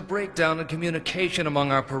 There was a breakdown in communication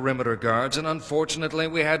among our perimeter guards, and unfortunately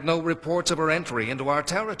we had no reports of her entry into our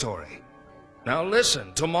territory. Now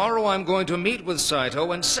listen, tomorrow I'm going to meet with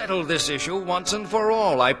Saito and settle this issue once and for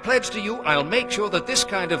all. I pledge to you I'll make sure that this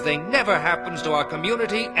kind of thing never happens to our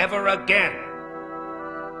community ever again.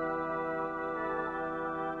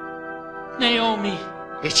 Naomi.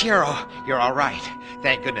 Ichiro, you're all right.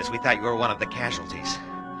 Thank goodness, we thought you were one of the casualties.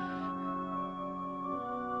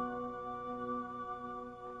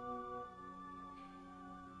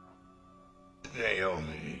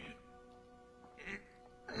 Naomi.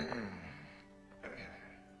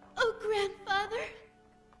 Oh, grandfather.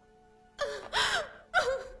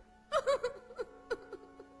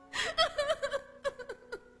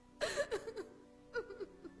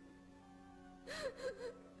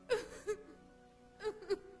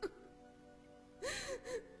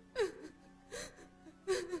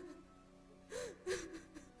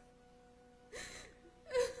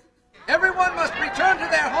 Everyone must return to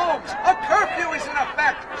their homes. A curfew is in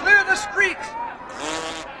effect. Clear the streets.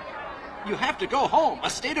 You have to go home. A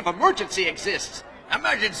state of emergency exists.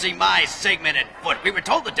 Emergency my segmented foot. We were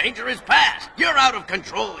told the danger is past. You're out of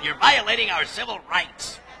control. You're violating our civil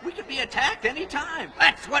rights. We could be attacked any time.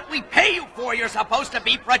 That's what we pay you for. You're supposed to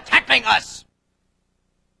be protecting us.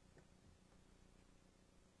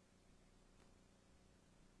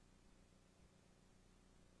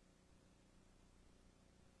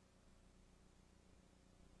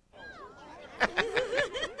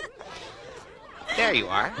 There you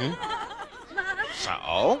are. So,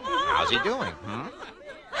 how's he doing,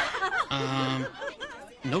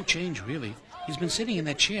 No change, really. He's been sitting in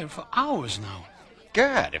that chair for hours now.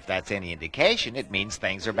 Good. If that's any indication, it means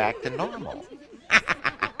things are back to normal.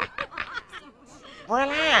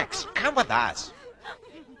 Relax. Come with us.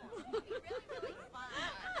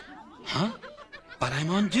 Huh? But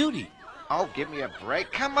I'm on duty. Oh, give me a break.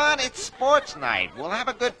 Come on, it's sports night. We'll have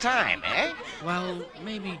a good time, eh? Well,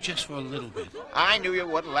 maybe just for a little bit. I knew you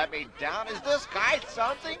wouldn't let me down. Is this guy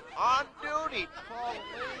something? On duty,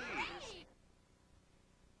 police.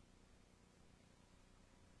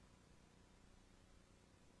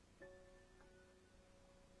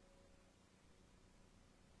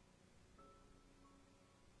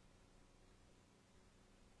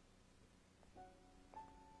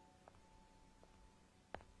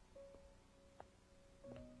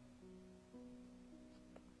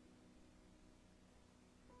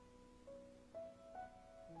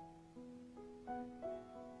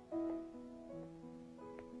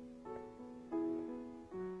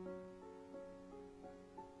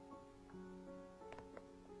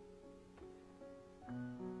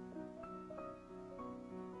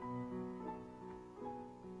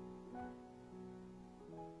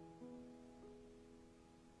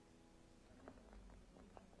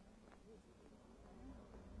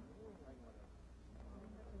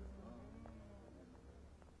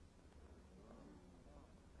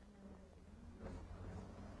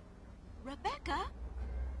 Rebecca?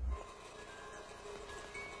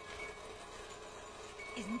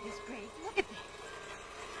 Isn't this great? Look at this.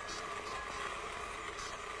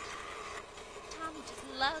 Tommy just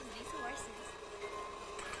loves these horses.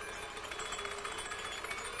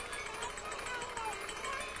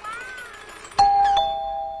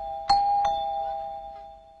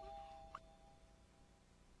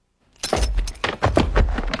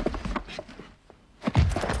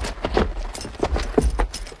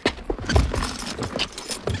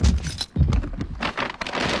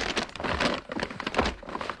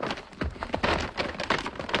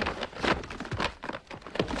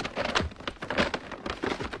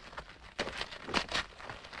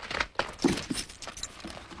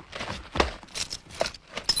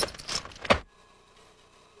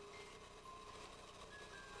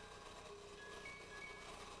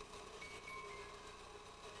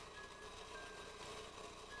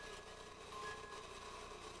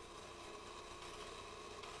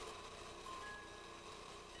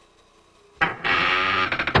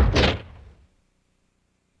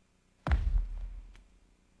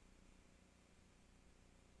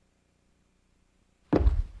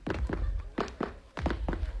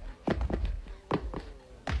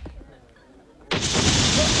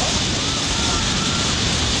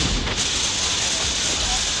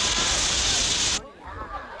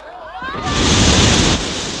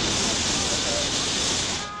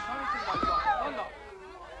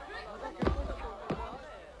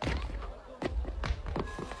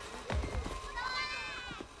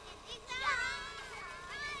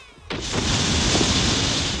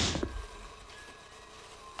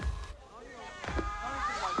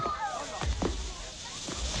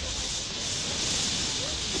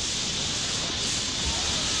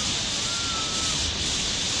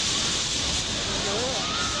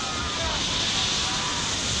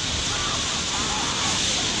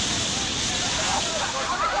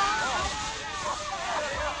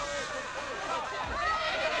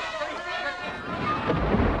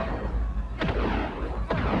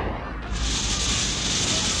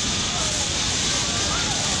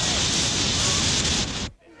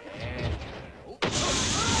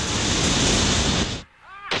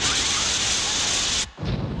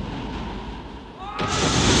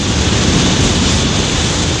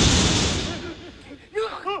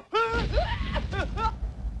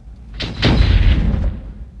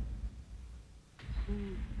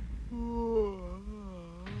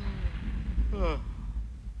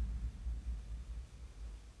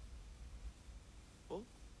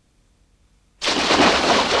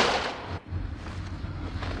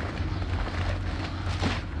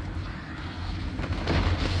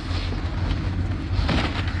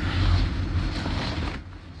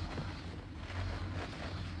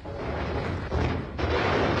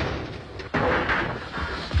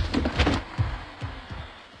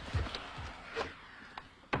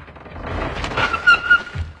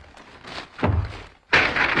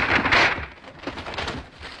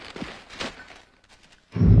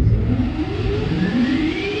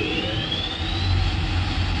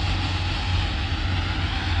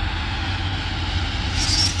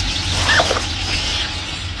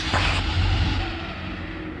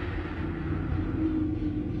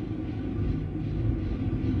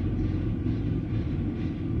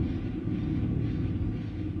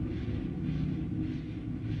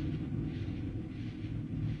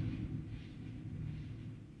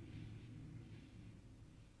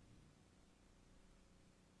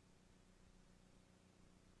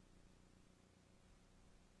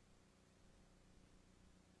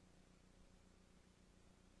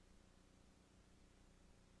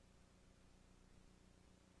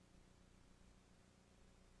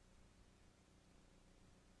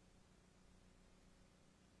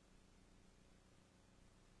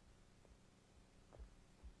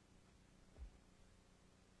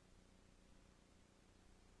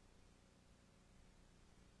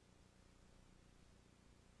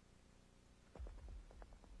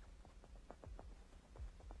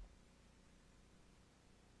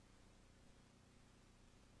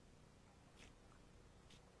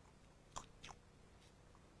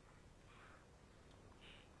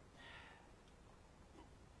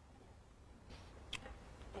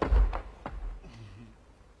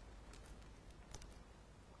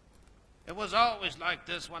 It was always like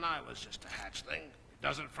this when I was just a hatchling. It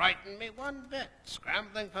doesn't frighten me one bit.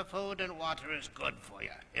 Scrambling for food and water is good for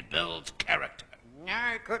you. It builds character.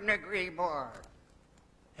 I couldn't agree more.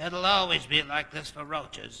 It'll always be like this for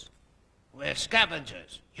roaches. We're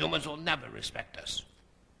scavengers. Humans will never respect us.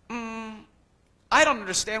 I don't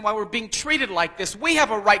understand why we're being treated like this. We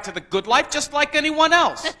have a right to the good life just like anyone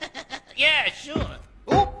else. Yeah, sure.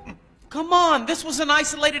 Oh, come on, this was an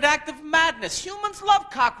isolated act of madness. Humans love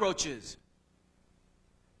cockroaches.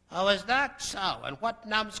 Oh, is that so? And what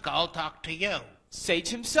numbskull talked to you? Sage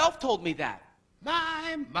himself told me that.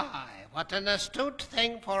 My, what an astute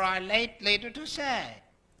thing for our late leader to say.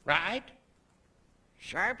 Right?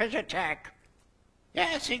 Sharp as a tack.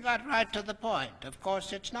 Yes, he got right to the point. Of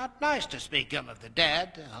course, it's not nice to speak ill of the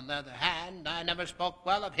dead. On the other hand, I never spoke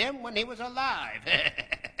well of him when he was alive.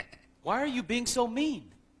 Why are you being so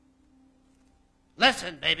mean?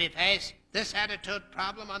 Listen, babyface, this attitude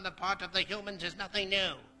problem on the part of the humans is nothing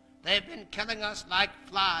new. They've been killing us like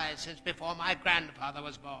flies since before my grandfather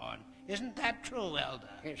was born. Isn't that true, Elder?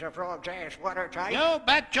 Is a frog's ass watertight? You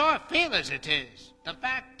bet your feelers it is. The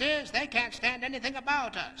fact is, they can't stand anything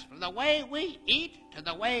about us, from the way we eat to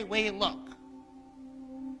the way we look.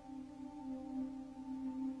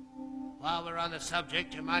 While we're on the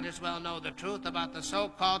subject, you might as well know the truth about the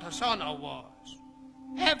so-called Hosono Wars.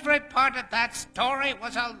 Every part of that story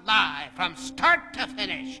was a lie, from start to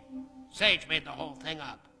finish. Sage made the whole thing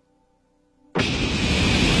up.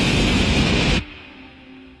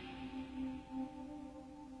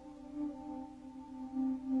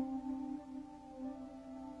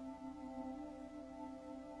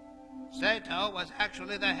 Sato was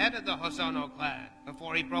actually the head of the Hosono clan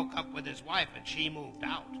before he broke up with his wife and she moved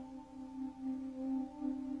out.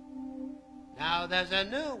 Now there's a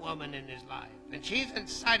new woman in his life, and she's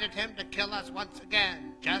incited him to kill us once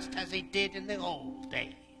again, just as he did in the old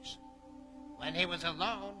days. When he was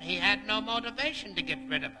alone, he had no motivation to get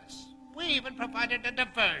rid of us. We even provided a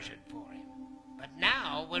diversion for him. But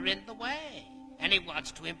now we're in the way, and he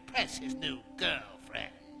wants to impress his new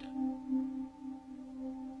girlfriend.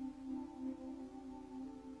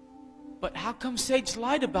 But how come Sage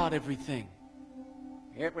lied about everything?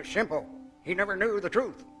 It was simple. He never knew the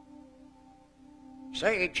truth.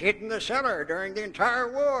 Sage hid in the cellar during the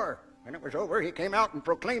entire war. When it was over, he came out and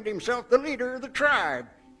proclaimed himself the leader of the tribe.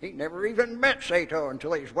 He never even met Sato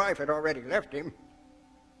until his wife had already left him.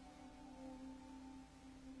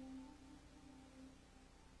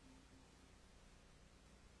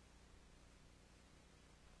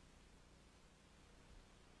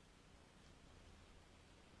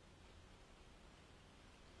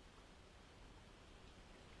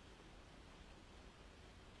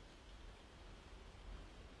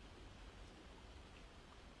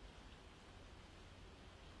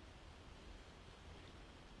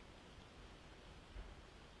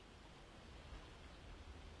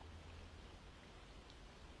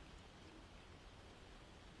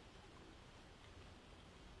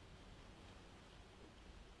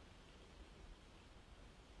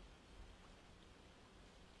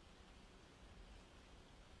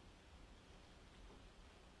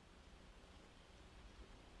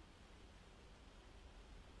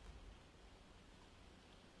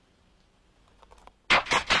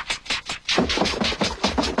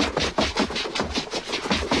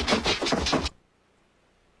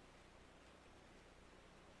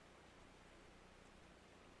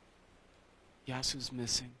 Yasu's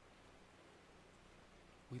missing.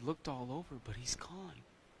 We looked all over, but he's gone.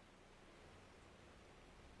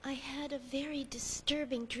 I had a very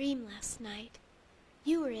disturbing dream last night.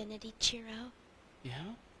 You were in it, Ichiro.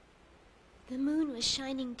 Yeah? The moon was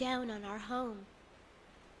shining down on our home.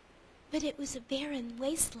 But it was a barren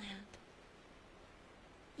wasteland.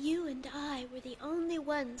 You and I were the only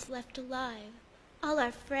ones left alive. All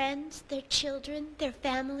our friends, their children, their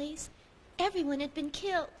families, everyone had been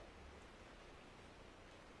killed.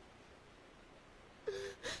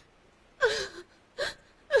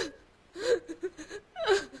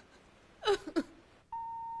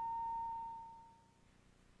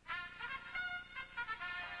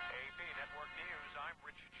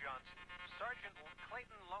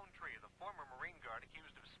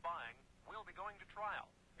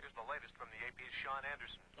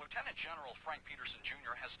 Lieutenant General Frank Peterson,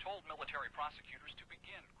 Jr. has told military prosecutors to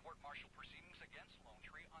begin court-martial proceedings against Lone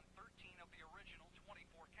Tree on 13 of the original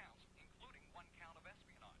 24 counts, including 1 count of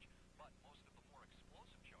espionage. But most of the more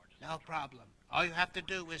explosive charges... No problem. All you have to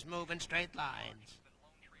do is move in straight lines.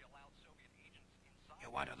 You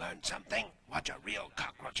want to learn something? Watch a real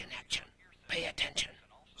cockroach in action. Pay attention.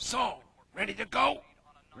 So, ready to go?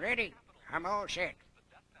 Ready. I'm all set.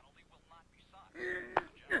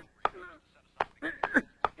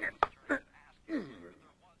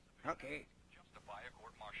 Okay. Justify a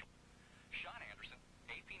court-martial. Sean Anderson,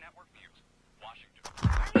 AP Network News, Washington.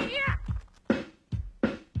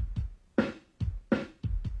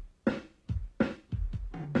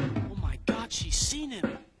 Oh my God, she's seen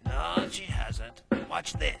him. No, she hasn't.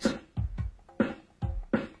 Watch this.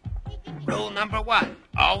 Rule number 1.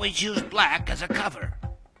 Always use black as a cover.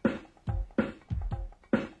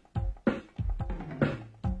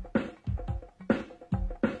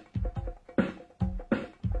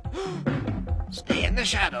 Stay in the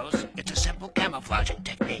shadows. It's a simple camouflaging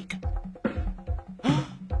technique.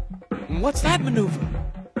 What's that maneuver?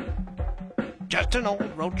 Just an old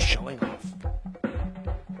roach showing off.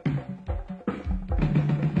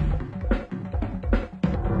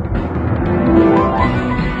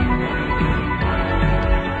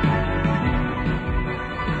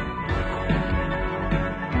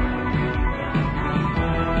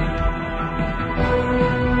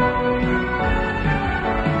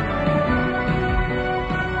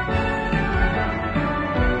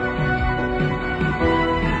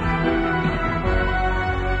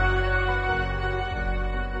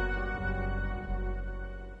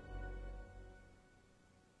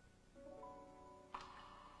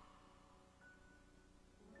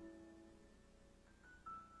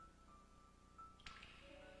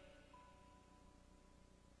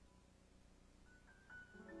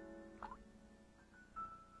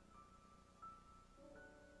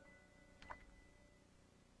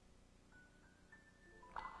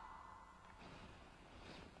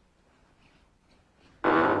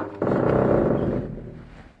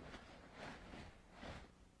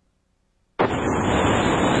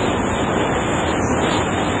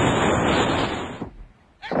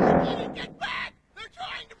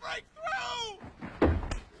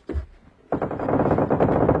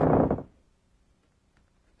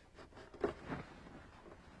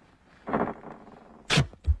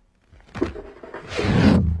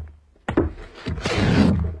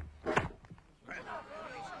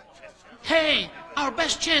 Hey, our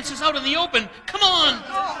best chance is out in the open. Come on!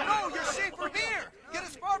 No, you're safer here. Get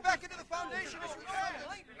as far back into the foundation as you can.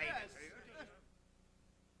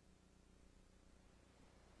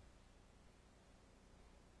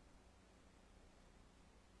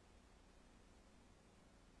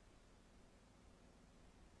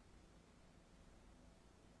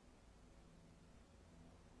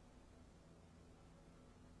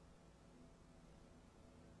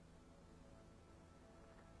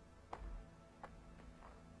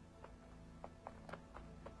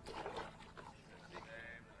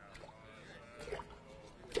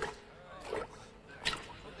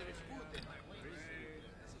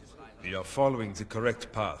 We are following the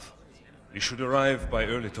correct path. We should arrive by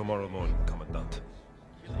early tomorrow morning, Commandant.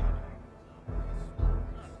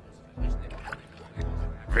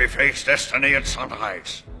 We face destiny at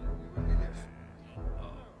sunrise.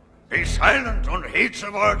 Be silent and heed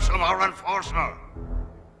the words of our enforcer.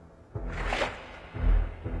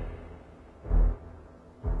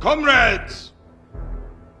 Comrades!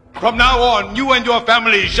 From now on, you and your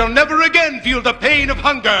families shall never again feel the pain of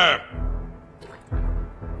hunger.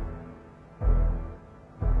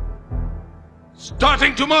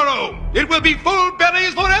 Starting tomorrow, it will be full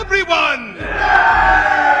bellies for everyone!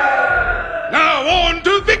 Now on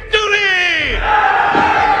to victory!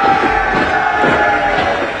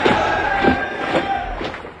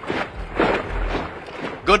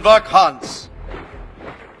 Good work, Hans.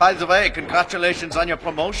 By the way, congratulations on your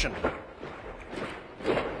promotion.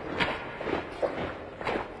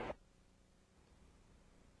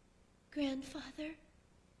 Grandfather,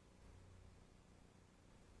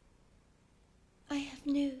 I have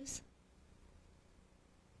news.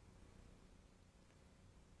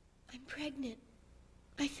 I'm pregnant.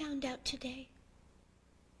 I found out today.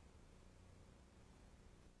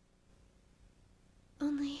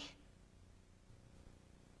 Only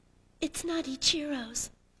it's not Ichiro's.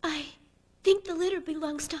 I think the litter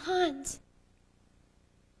belongs to Hans.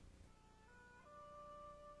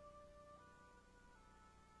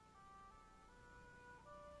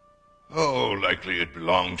 Oh, likely it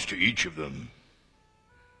belongs to each of them.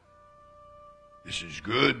 This is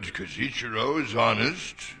good, because Ichiro is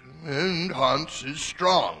honest, and Hans is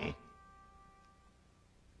strong.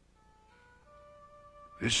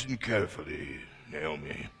 Listen carefully,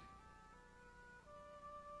 Naomi.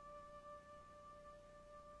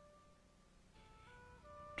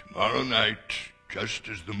 Tomorrow night, just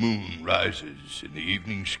as the moon rises in the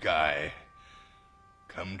evening sky,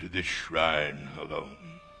 come to this shrine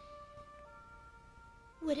alone.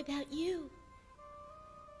 What about you?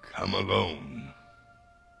 Come alone.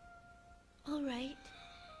 All right.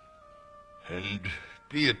 And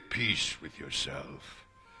be at peace with yourself.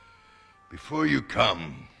 Before you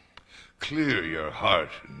come, clear your heart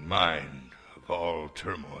and mind of all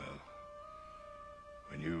turmoil.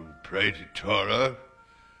 When you pray to Torah,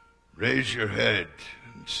 raise your head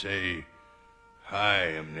and say, I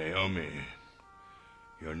am Naomi,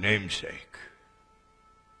 your namesake.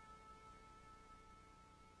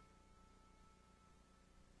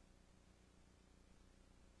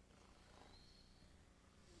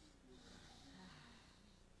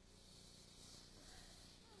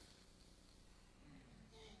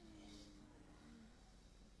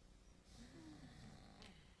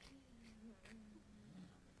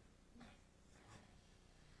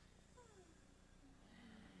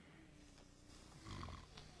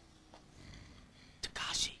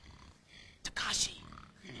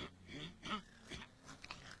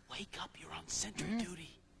 Wake up, you're on sentry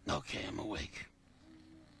duty. Okay, I'm awake.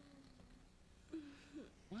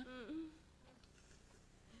 What?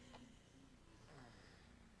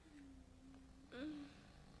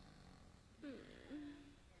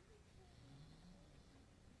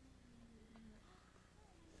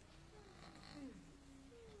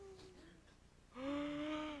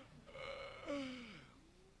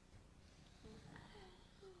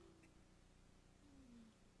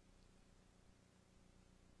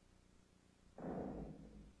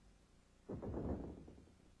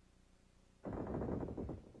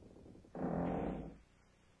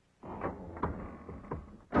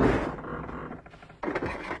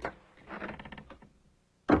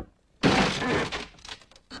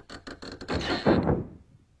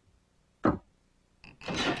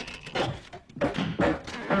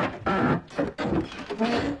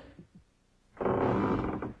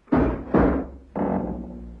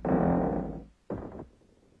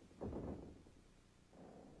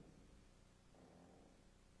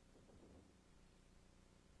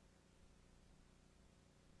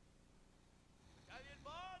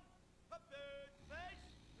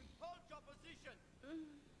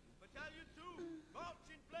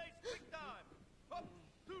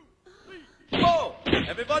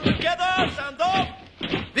 Everyone together, stand up.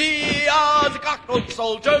 We are the cockroach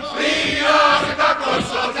soldiers. We are the cockroach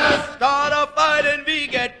soldiers. Start a fight and we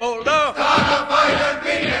get bolder. Start a fight and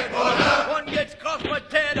we get bolder. One gets crossed but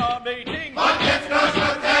 10 are mating. One gets crossed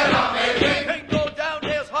but 10 are mating. 10 go down,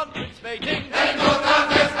 there's hundreds mating. 10 go down,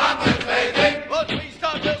 there's hundreds mating. Once we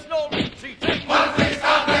start, there's no retreating. Once we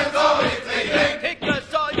start, there's no retreating. Take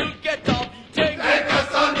us on, you'll get a beating. Take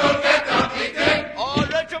us on, you'll get a beating. All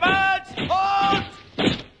regiments, halt!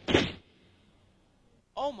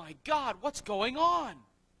 Oh my God, what's going on?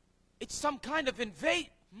 It's some kind of invade.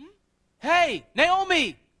 Hey,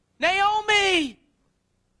 Naomi! Naomi!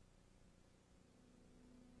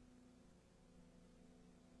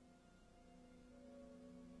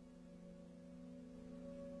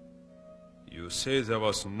 You say there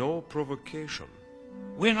was no provocation.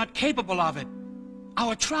 We're not capable of it.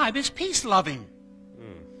 Our tribe is peace-loving.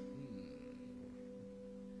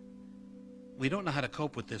 We don't know how to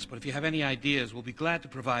cope with this, but if you have any ideas, we'll be glad to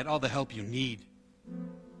provide all the help you need.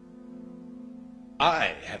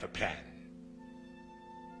 I have a plan.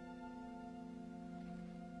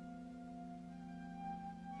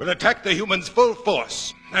 We'll attack the humans full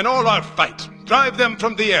force, and all our fight. Drive them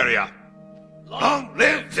from the area. Long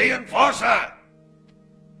live the enforcer!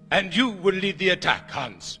 And you will lead the attack,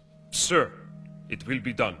 Hans. Sir, it will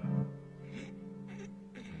be done.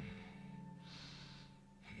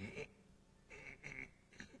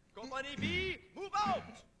 Company B, move out!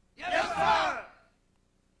 Yes, sir!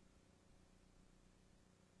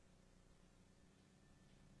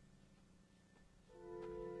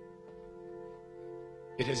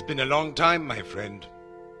 It has been a long time, my friend.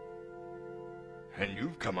 And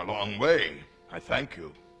you've come a long way. I thank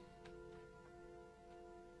you.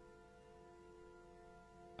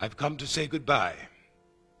 I've come to say goodbye.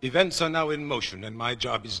 Events are now in motion, and my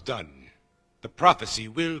job is done. The prophecy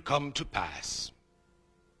will come to pass.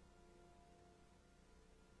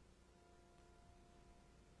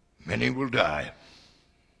 Many will die.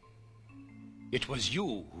 It was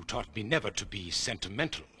you who taught me never to be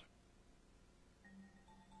sentimental.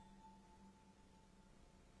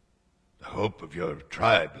 The hope of your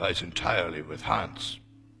tribe lies entirely with Hans.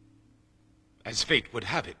 As fate would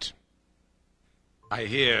have it. I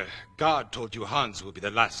hear God told you Hans will be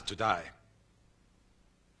the last to die.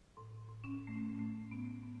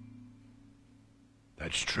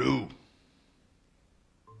 That's true.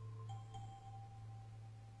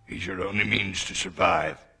 He's your only means to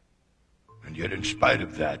survive. And yet in spite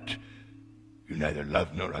of that, you neither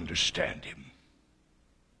love nor understand him.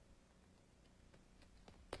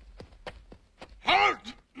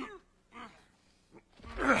 Halt!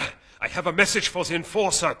 I have a message for the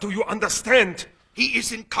enforcer. Do you understand? He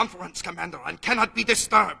is in conference, Commander, and cannot be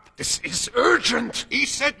disturbed. This is urgent. He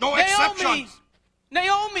said no Naomi! exceptions.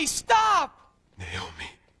 Naomi, stop! Naomi.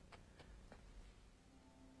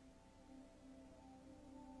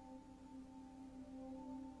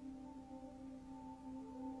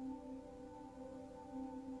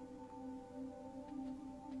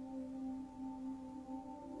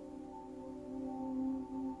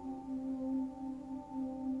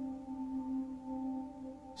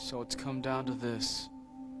 So it's come down to this.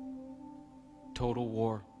 Total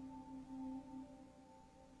war.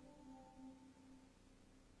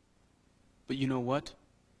 But you know what?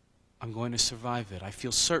 I'm going to survive it. I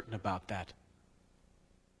feel certain about that.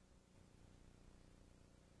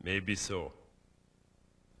 Maybe so.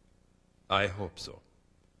 I hope so.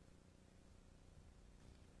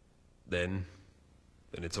 Then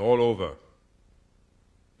it's all over.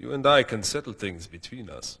 You and I can settle things between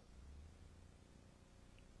us.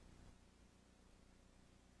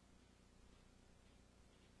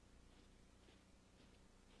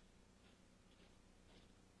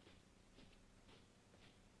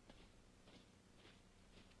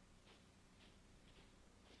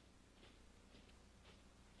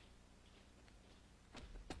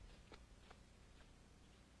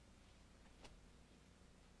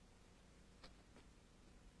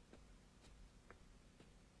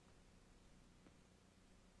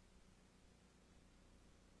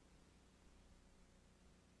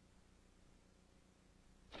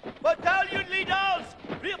 Battalion leaders,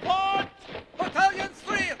 report! Battalion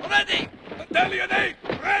 3, ready! Battalion 8,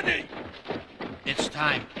 ready! It's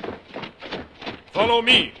time. Follow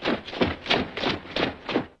me.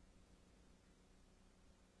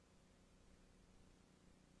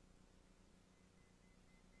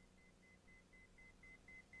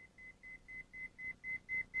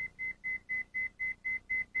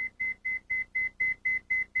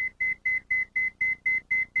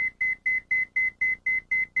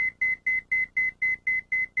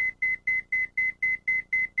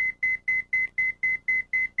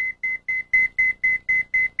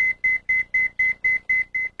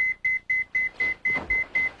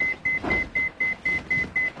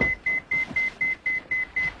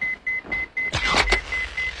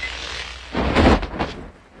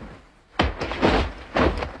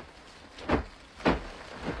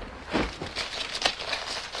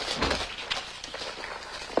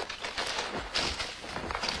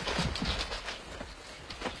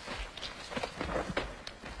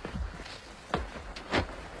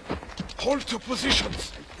 Hold to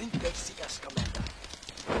positions. I think they see us, Commander.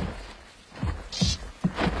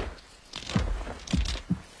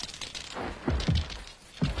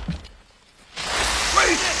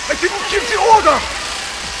 Wait! I didn't give the order!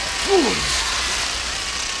 Fools!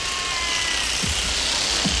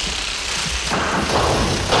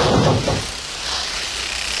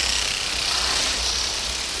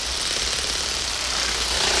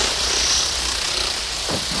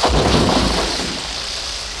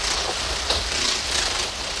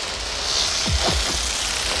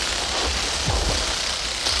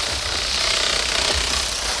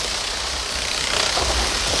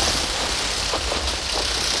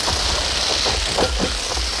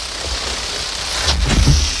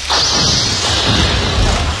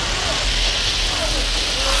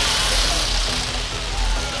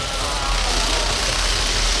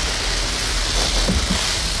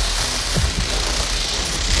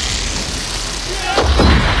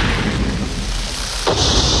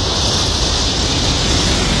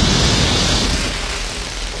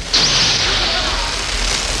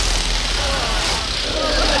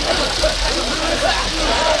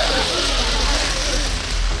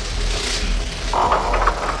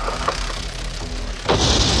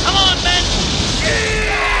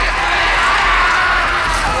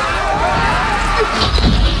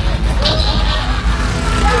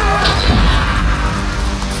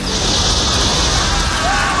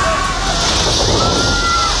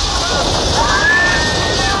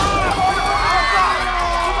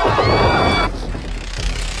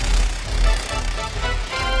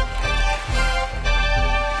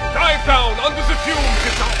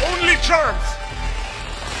 Chance!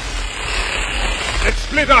 Let's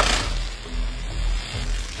split up!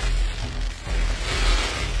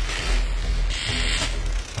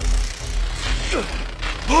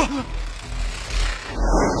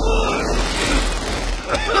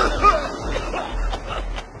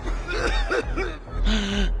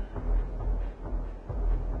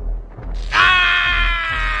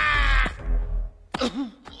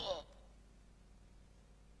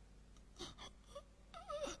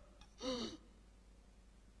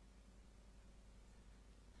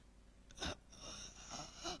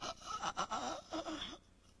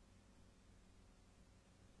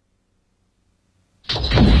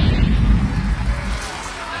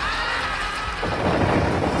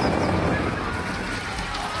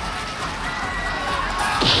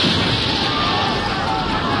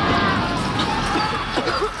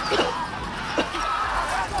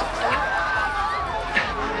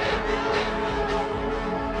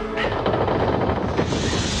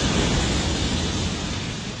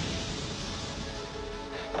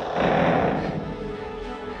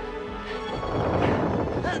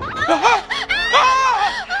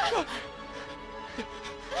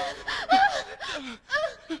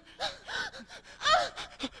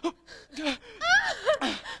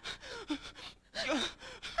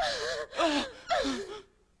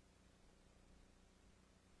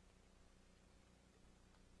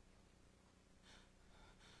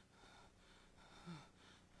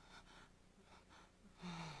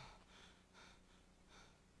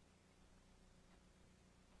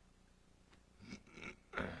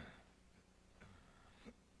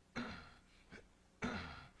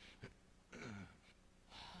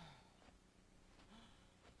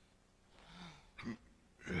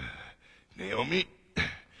 Naomi,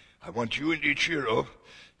 I want you and Ichiro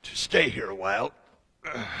to stay here a while.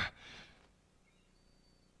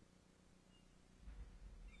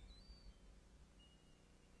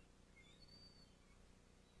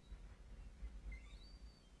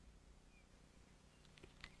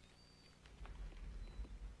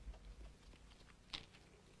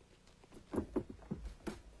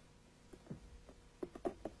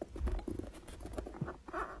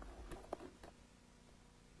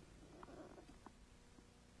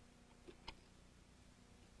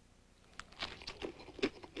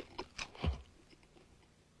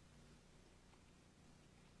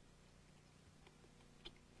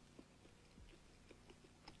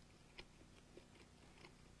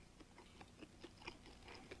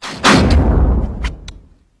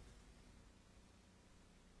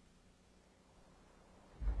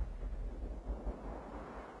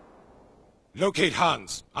 Locate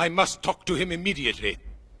Hans. I must talk to him immediately.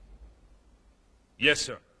 Yes,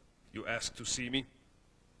 sir. You asked to see me?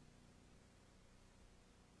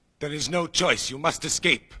 There is no choice. You must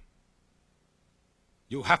escape.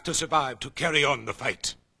 You have to survive to carry on the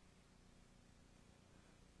fight.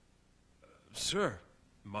 Sir,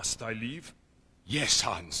 must I leave? Yes,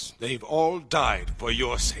 Hans. They've all died for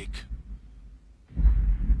your sake.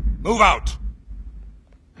 Move out!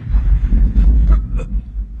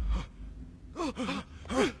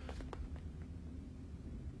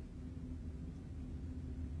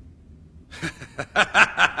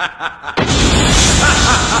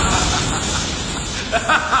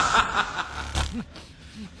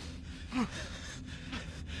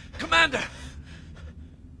 Commander!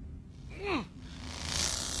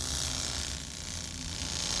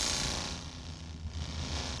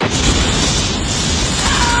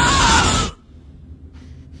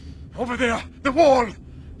 Over there! The wall!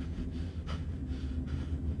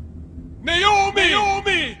 Naomi!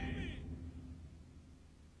 Naomi!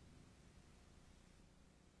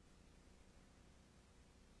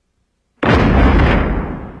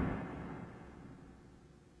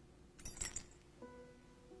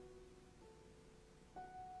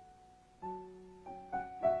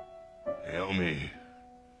 Naomi.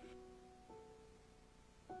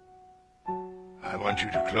 I want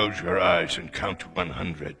you to close your eyes and count to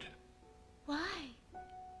 100. Why?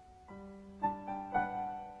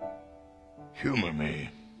 Humor me.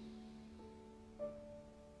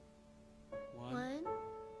 1,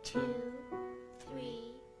 2,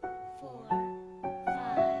 3, 4,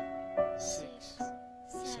 5, 6,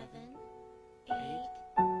 7, 8,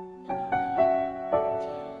 9, 10,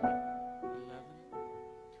 11,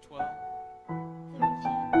 12,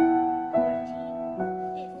 13,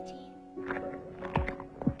 14, 15.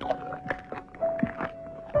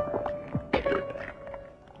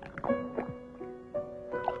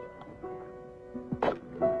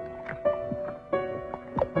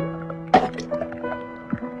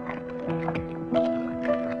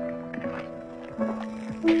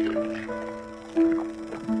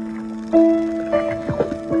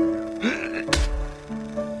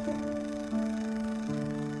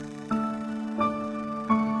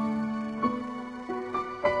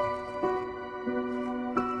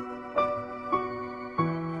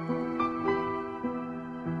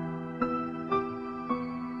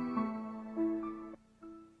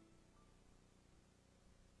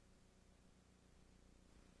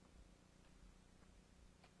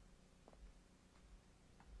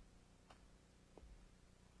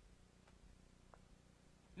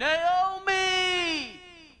 Naomi!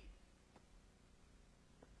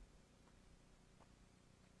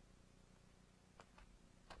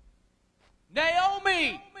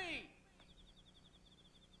 Naomi!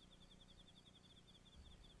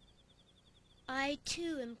 I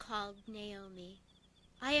too am called Naomi.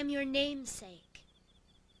 I am your namesake.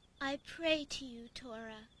 I pray to you,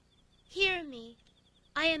 Torah. Hear me.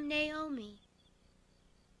 I am Naomi.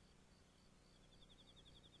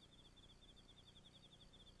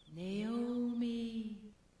 Naomi.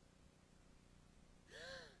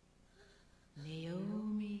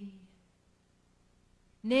 Naomi.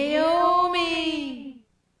 Naomi.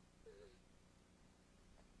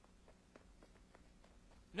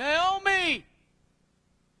 Naomi!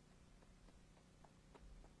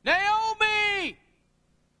 Naomi!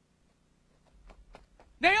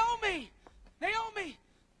 Naomi! Naomi!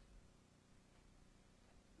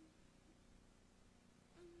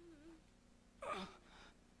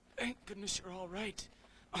 Thank goodness you're all right.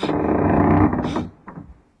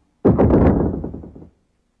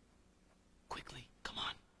 Quickly, come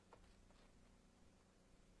on.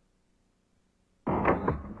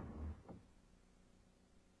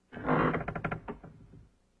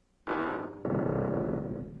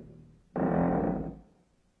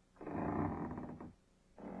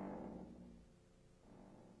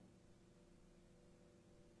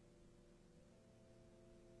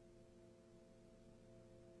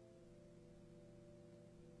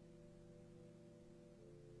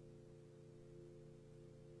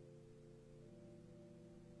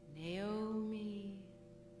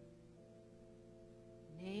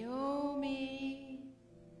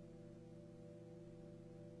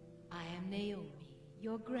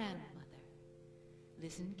 grandmother.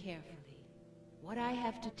 Listen carefully. What I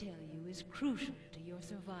have to tell you is crucial to your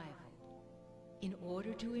survival. In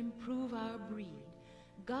order to improve our breed,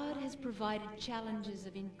 God has provided challenges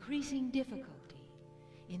of increasing difficulty.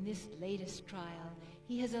 In this latest trial,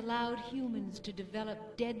 he has allowed humans to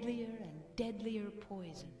develop deadlier and deadlier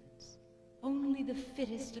poisons. Only the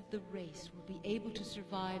fittest of the race will be able to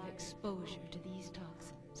survive exposure to these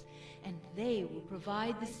toxins, and they will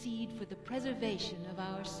provide the seed for the preservation of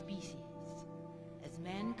our species. As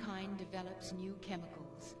mankind develops new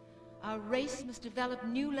chemicals, our race must develop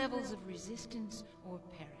new levels of resistance or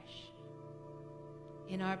perish.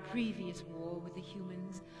 In our previous war with the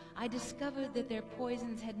humans, I discovered that their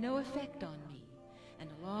poisons had no effect on me, and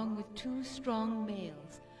along with 2 strong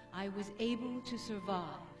males, I was able to survive.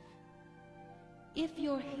 If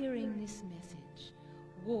you're hearing this message,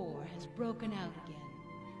 war has broken out again,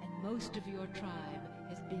 and most of your tribe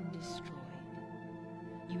has been destroyed.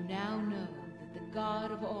 You now know that the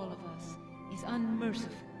God of all of us is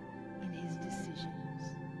unmerciful in his decisions.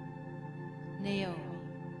 Naomi,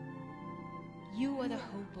 you are the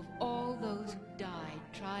hope of all those who died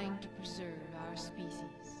trying to preserve our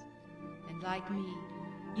species. And like me,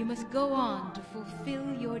 you must go on to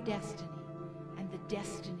fulfill your destiny and the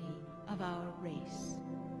destiny of our race.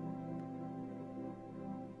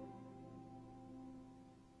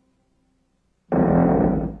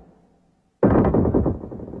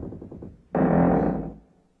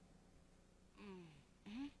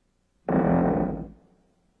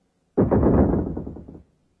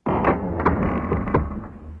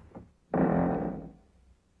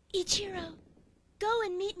 Ichiro, go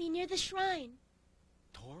and meet me near the shrine.